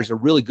level riders are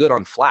really good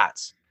on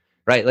flats,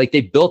 right? Like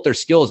they built their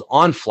skills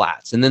on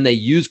flats and then they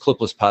use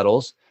clipless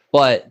pedals.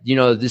 But,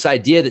 this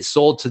idea that's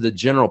sold to the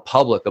general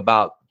public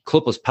about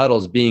clipless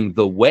pedals being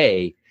the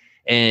way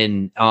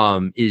and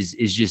is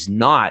just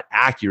not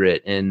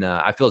accurate, and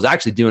I feel is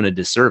actually doing a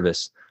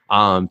disservice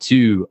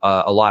to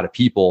a lot of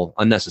people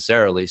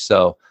unnecessarily.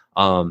 So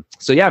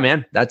yeah,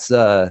 man, that's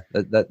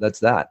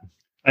that.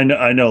 I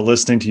know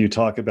listening to you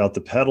talk about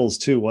the pedals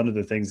too, one of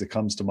the things that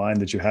comes to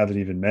mind that you haven't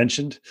even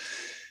mentioned,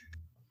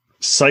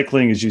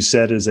 cycling, as you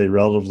said, is a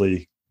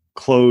relatively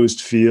closed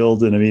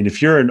field. And I mean,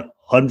 if you're an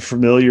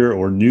unfamiliar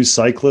or new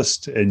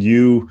cyclist and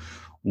you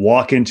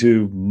walk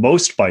into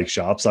most bike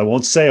shops, I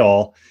won't say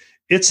all,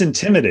 it's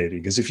intimidating,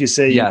 because if you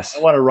say, yes, I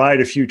want to ride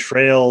a few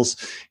trails,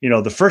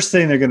 the first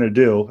thing they're going to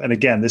do, and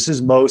again, this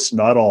is most,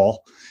 not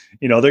all,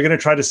 they're going to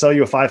try to sell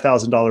you a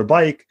 $5,000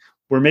 bike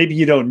where maybe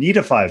you don't need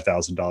a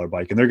 $5,000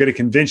 bike. And they're going to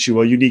convince you,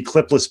 well, you need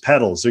clipless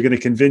pedals. They're going to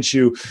convince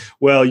you,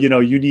 well, you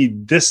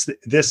need this,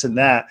 and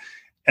that.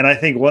 And I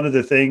think one of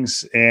the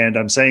things, and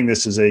I'm saying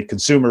this as a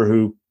consumer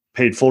who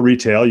paid full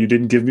retail, you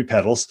didn't give me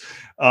pedals.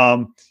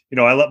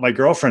 I let my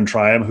girlfriend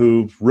try them,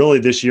 who really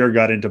this year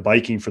got into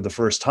biking for the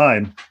first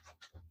time.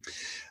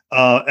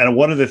 And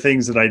one of the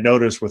things that I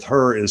noticed with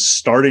her is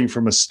starting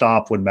from a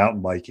stop when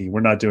mountain biking, we're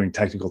not doing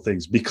technical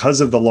things.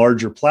 Because of the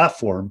larger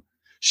platform,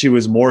 she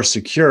was more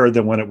secure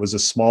than when it was a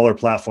smaller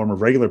platform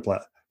of regular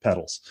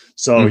pedals.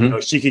 So,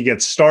 she could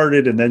get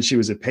started, and then she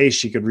was at pace,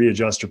 she could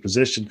readjust her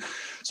position.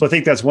 So I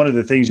think that's one of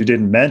the things you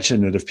didn't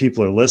mention, that if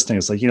people are listening,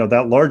 it's like,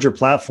 that larger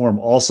platform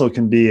also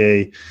can be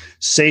a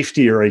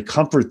safety or a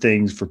comfort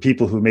thing for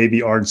people who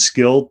maybe aren't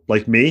skilled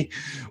like me,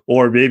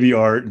 or maybe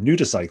are new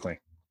to cycling.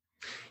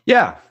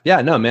 Yeah.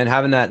 No, man,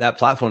 having that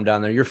platform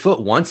down there, your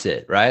foot wants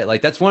it, right?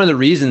 Like that's one of the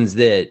reasons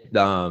that,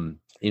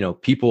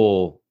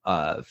 people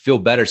feel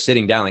better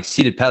sitting down, like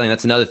seated pedaling.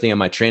 That's another thing in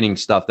my training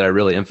stuff that I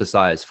really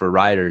emphasize for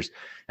riders.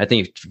 I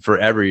think for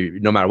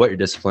no matter what your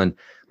discipline,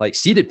 like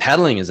seated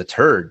pedaling is a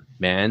turd,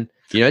 man.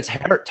 It's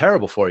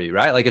terrible for you,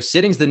 right? Like if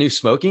sitting's the new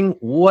smoking,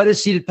 what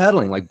is seated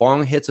pedaling? Like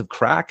bong hits of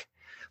crack?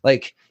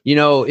 Like,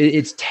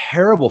 it's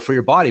terrible for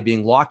your body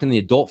being locked in the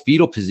adult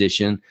fetal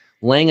position,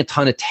 laying a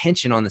ton of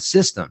tension on the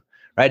system,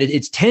 right?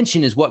 It's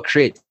tension is what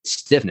creates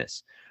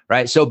stiffness,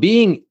 right? So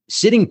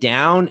sitting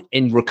down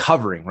and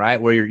recovering,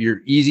 right? Where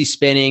you're easy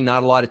spinning,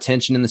 not a lot of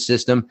tension in the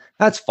system,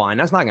 that's fine.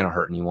 That's not going to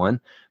hurt anyone.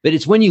 But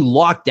it's when you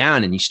lock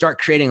down and you start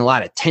creating a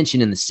lot of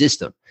tension in the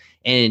system.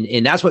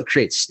 And that's what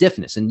creates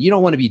stiffness. And you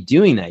don't want to be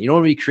doing that. You don't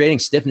want to be creating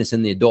stiffness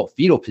in the adult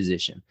fetal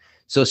position.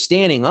 So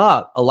standing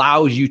up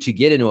allows you to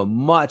get into a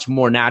much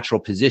more natural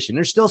position.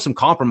 There's still some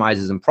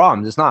compromises and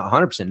problems. It's not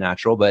 100%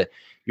 natural, but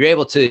you're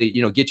able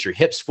to, get your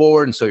hips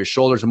forward. And so your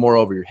shoulders are more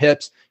over your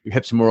hips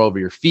are more over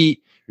your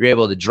feet. You're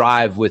able to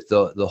drive with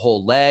the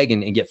whole leg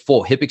and get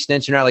full hip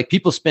extension, right? Like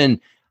people spend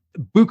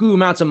buku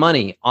amounts of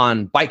money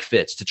on bike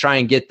fits to try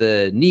and get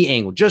the knee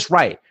angle just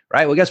right?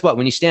 Well, guess what?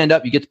 When you stand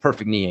up, you get the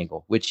perfect knee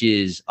angle, which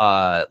is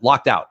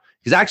locked out.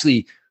 Because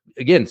actually,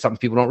 again, something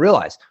people don't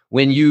realize,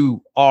 when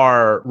you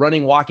are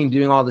running, walking,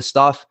 doing all this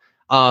stuff,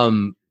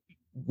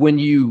 when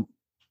your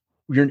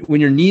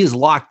knee is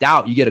locked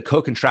out, you get a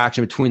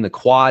co-contraction between the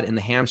quad and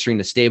the hamstring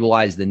to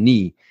stabilize the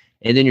knee.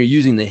 And then you're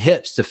using the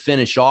hips to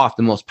finish off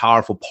the most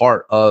powerful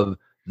part of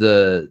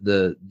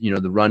the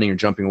running or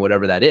jumping or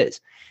whatever that is.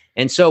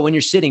 And so when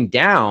you're sitting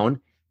down,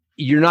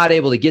 you're not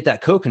able to get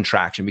that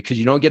co-contraction because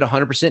you don't get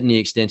 100% knee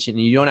extension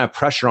and you don't have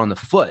pressure on the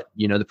foot.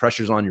 The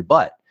pressure's on your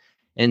butt.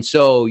 And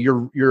so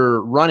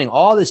you're running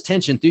all this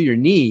tension through your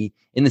knee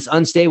in this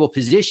unstable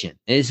position.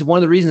 And it's one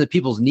of the reasons that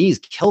people's knees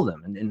kill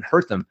them and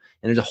hurt them.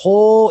 And there's a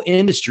whole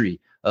industry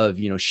of,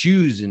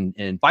 shoes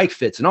and bike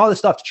fits and all this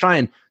stuff to try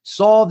and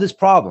solve this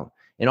problem.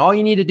 And all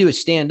you need to do is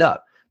stand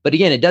up. But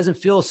again, it doesn't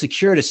feel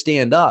secure to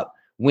stand up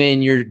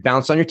when you're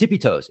bounced on your tippy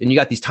toes. And you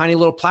got these tiny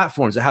little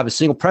platforms that have a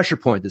single pressure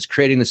point that's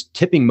creating this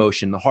tipping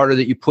motion the harder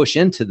that you push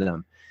into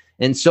them.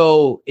 And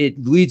so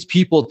it leads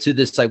people to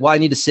this like, well, I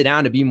need to sit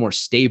down to be more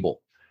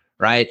stable.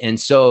 Right. And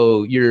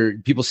so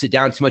people sit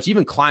down too much,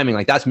 even climbing,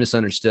 like that's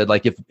misunderstood.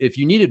 Like if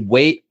you needed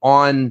weight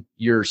on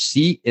your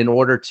seat in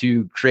order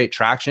to create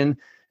traction,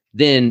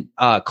 then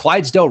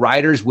Clydesdale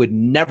riders would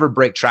never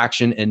break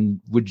traction and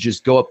would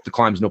just go up the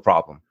climbs, no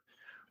problem.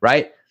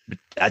 Right. But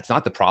that's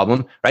not the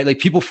problem. Right. Like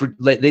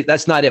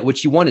that's not it.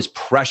 What you want is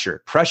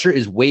pressure. Pressure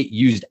is weight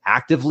used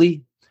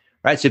actively.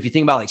 Right. So if you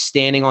think about like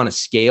standing on a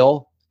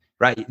scale,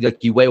 right?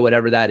 Like you weigh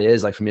whatever that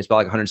is, like for me, it's about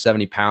like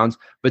 170 pounds.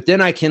 But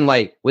then I can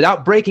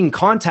without breaking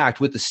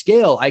contact with the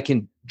scale, I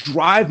can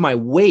drive my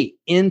weight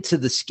into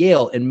the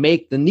scale and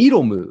make the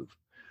needle move,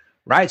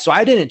 right? So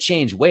I didn't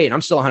change weight. I'm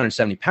still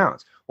 170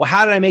 pounds. Well,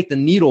 how did I make the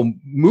needle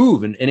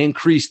move and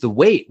increase the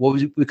weight? Well, it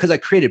was because I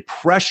created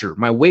pressure.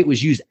 My weight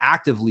was used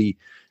actively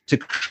to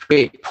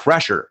create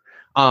pressure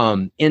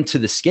into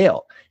the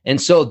scale. And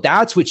so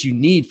that's what you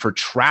need for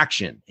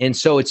traction. And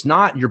so it's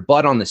not your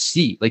butt on the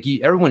seat. Like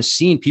everyone's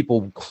seen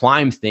people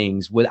climb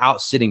things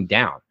without sitting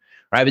down,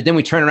 right? But then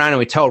we turn around and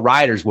we tell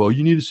riders, well,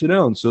 you need to sit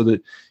down so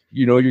that,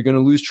 you're going to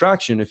lose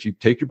traction if you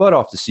take your butt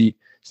off the seat.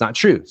 It's not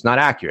true. It's not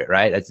accurate,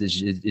 right?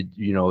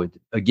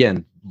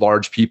 Again,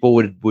 large people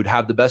would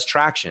have the best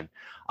traction.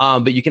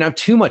 But you can have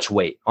too much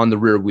weight on the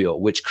rear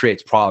wheel, which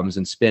creates problems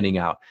and spinning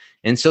out.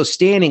 And so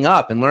standing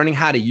up and learning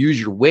how to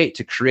use your weight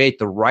to create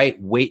the right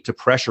weight to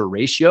pressure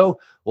ratio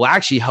will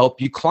actually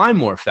help you climb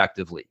more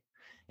effectively.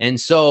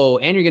 And you're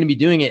going to be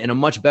doing it in a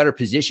much better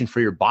position for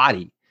your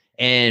body.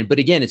 But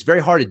again, it's very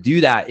hard to do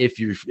that if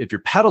your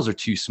pedals are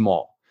too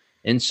small.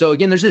 And so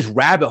again, there's this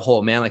rabbit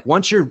hole, man. Like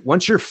once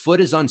your foot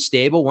is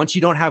unstable, once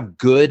you don't have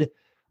good,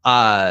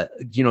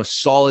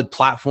 solid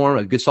platform,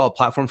 a good solid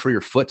platform for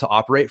your foot to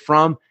operate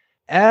from,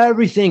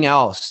 everything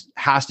else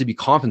has to be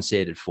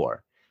compensated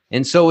for.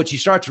 And so what you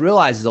start to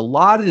realize is a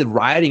lot of the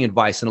riding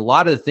advice and a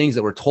lot of the things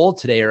that we're told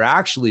today are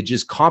actually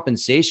just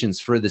compensations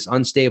for this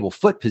unstable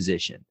foot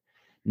position,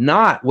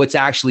 not what's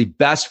actually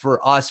best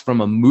for us from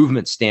a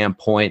movement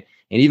standpoint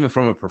and even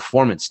from a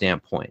performance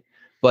standpoint.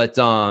 But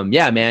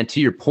man,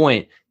 to your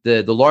point,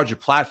 the larger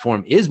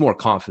platform is more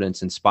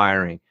confidence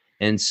inspiring.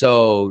 And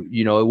so,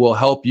 it will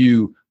help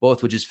you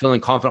both with just feeling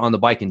confident on the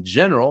bike in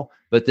general,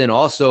 but then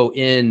also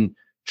in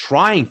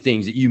trying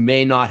things that you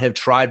may not have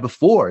tried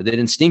before, that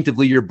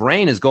instinctively your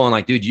brain is going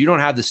like, dude, you don't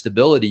have the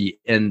stability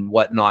and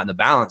whatnot and the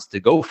balance to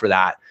go for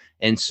that.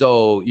 And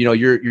so,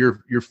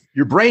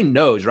 your brain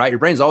knows, right? Your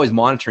brain's always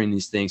monitoring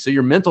these things. So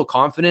your mental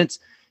confidence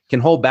can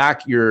hold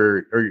back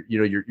your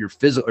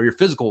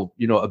physical,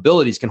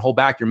 abilities can hold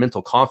back your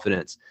mental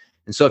confidence.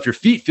 And so if your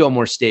feet feel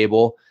more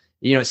stable,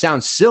 it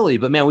sounds silly,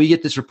 but man, we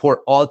get this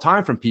report all the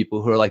time from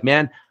people who are like,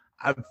 man,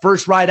 I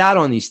first ride out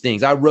on these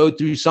things. I rode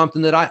through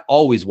something that I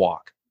always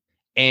walk.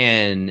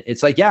 And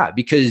it's like, yeah,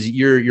 because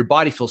your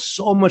body feels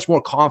so much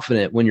more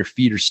confident when your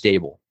feet are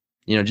stable,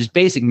 just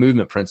basic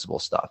movement principle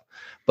stuff.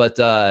 But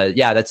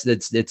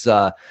it's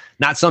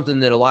not something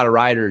that a lot of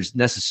riders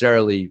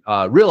necessarily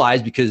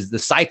realize, because the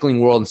cycling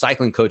world and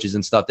cycling coaches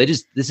and stuff,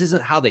 this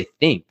isn't how they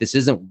think. This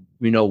isn't,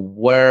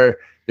 where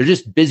they're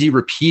just busy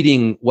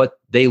repeating what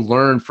they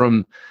learned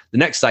from the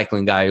next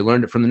cycling guy. You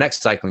learned it from the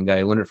next cycling guy.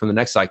 You learned it from the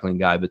next cycling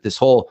guy. But this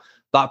whole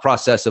thought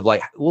process of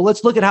like, well,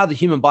 let's look at how the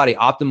human body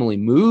optimally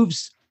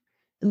moves.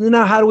 And then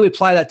now how do we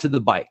apply that to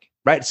the bike,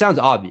 right? It sounds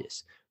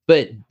obvious,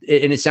 and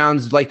it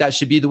sounds like that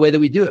should be the way that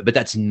we do it, but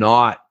that's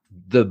not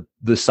the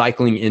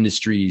cycling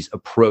industry's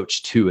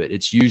approach to it.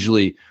 It's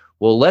usually,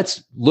 well,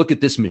 let's look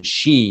at this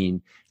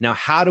machine. Now,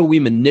 how do we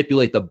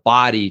manipulate the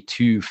body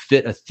to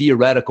fit a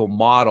theoretical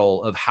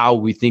model of how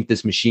we think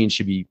this machine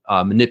should be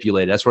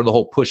manipulated? That's where the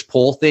whole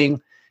push-pull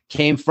thing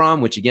came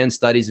from, which again,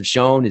 studies have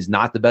shown is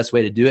not the best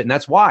way to do it. And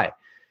that's why.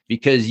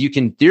 Because you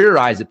can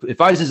theorize it.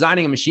 If I was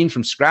designing a machine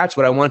from scratch,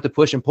 would I want it to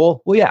push and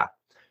pull? Well, yeah,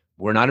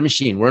 we're not a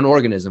machine. We're an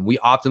organism. We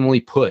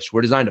optimally push.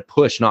 We're designed to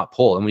push, not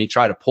pull. And when you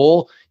try to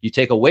pull, you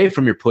take away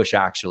from your push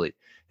actually.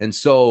 And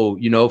so,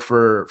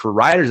 for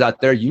riders out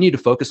there, you need to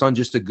focus on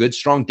just a good,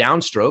 strong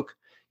downstroke,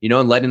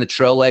 and letting the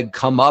trail leg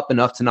come up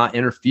enough to not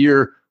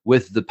interfere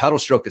with the pedal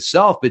stroke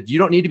itself. But you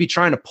don't need to be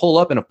trying to pull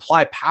up and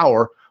apply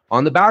power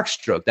on the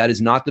backstroke. That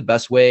is not the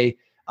best way,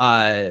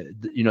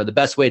 the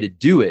best way to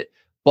do it.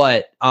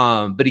 But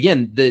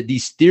again,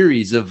 these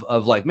theories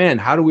of like, man,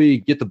 how do we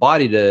get the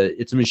body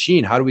it's a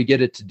machine. How do we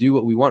get it to do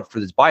what we want for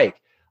this bike?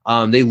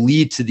 They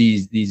lead to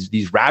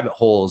these rabbit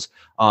holes,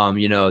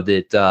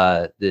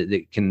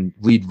 that can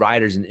lead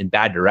riders in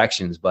bad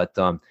directions. But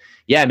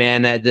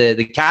man,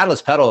 the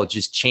Catalyst pedal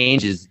just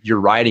changes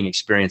your riding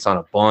experience on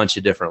a bunch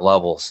of different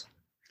levels.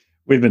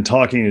 We've been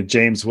talking to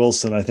James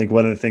Wilson. I think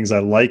one of the things I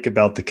like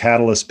about the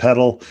Catalyst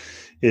pedal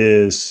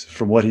is,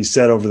 from what he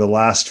said over the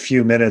last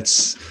few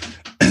minutes,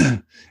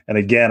 and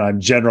again, I'm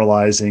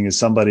generalizing as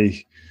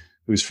somebody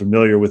who's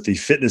familiar with the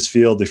fitness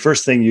field, the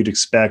first thing you'd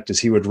expect is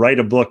he would write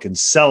a book and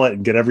sell it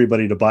and get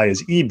everybody to buy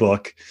his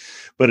ebook.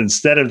 But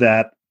instead of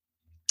that,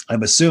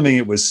 I'm assuming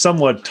it was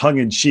somewhat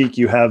tongue-in-cheek.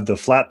 You have the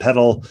Flat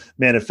Pedal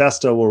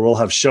Manifesto, where we'll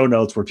have show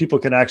notes where people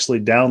can actually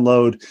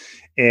download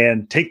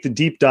and take the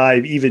deep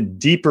dive even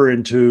deeper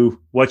into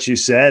what you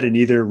said and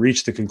either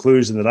reach the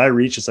conclusion that I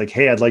reached. It's like,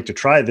 hey, I'd like to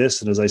try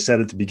this. And as I said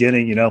at the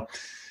beginning,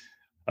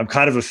 I'm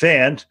kind of a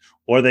fan.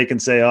 Or they can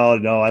say, oh,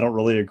 no, I don't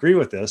really agree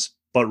with this.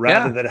 But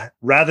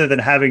rather than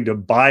having to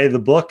buy the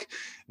book,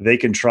 they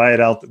can try it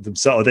out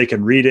themselves. They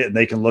can read it and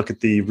they can look at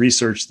the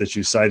research that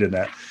you cited in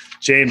that.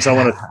 James, I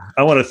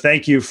want to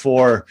thank you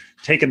for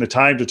taking the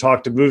time to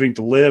talk to Moving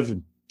to Live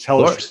and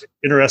tell us an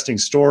interesting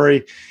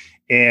story.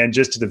 And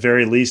just at the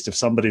very least, if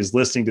somebody's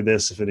listening to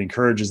this, if it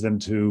encourages them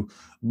to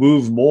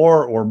move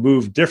more or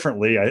move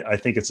differently, I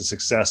think it's a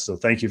success. So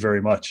thank you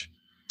very much.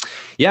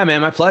 Yeah, man,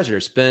 my pleasure.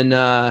 It's been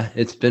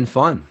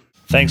fun.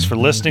 Thanks for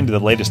listening to the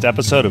latest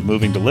episode of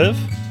Moving to Live.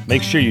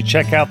 Make sure you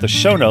check out the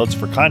show notes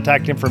for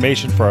contact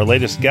information for our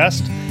latest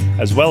guest,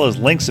 as well as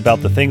links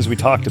about the things we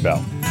talked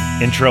about.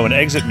 Intro and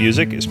exit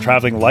music is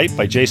Traveling Light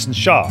by Jason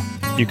Shaw.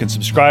 You can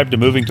subscribe to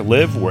Moving to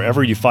Live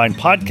wherever you find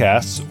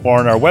podcasts or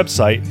on our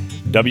website,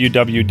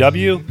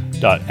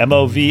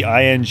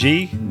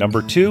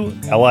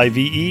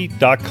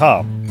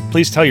 www.moving2live.com.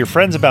 Please tell your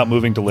friends about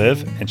Moving to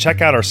Live and check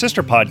out our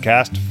sister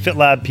podcast,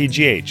 FitLab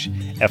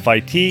PGH,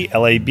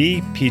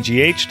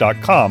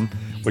 FITLABPGH.com,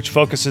 which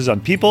focuses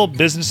on people,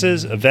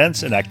 businesses,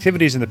 events, and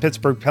activities in the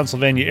Pittsburgh,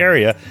 Pennsylvania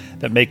area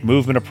that make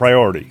movement a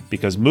priority,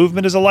 because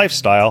movement is a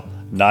lifestyle,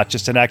 not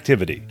just an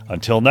activity.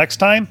 Until next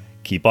time,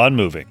 keep on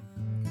moving.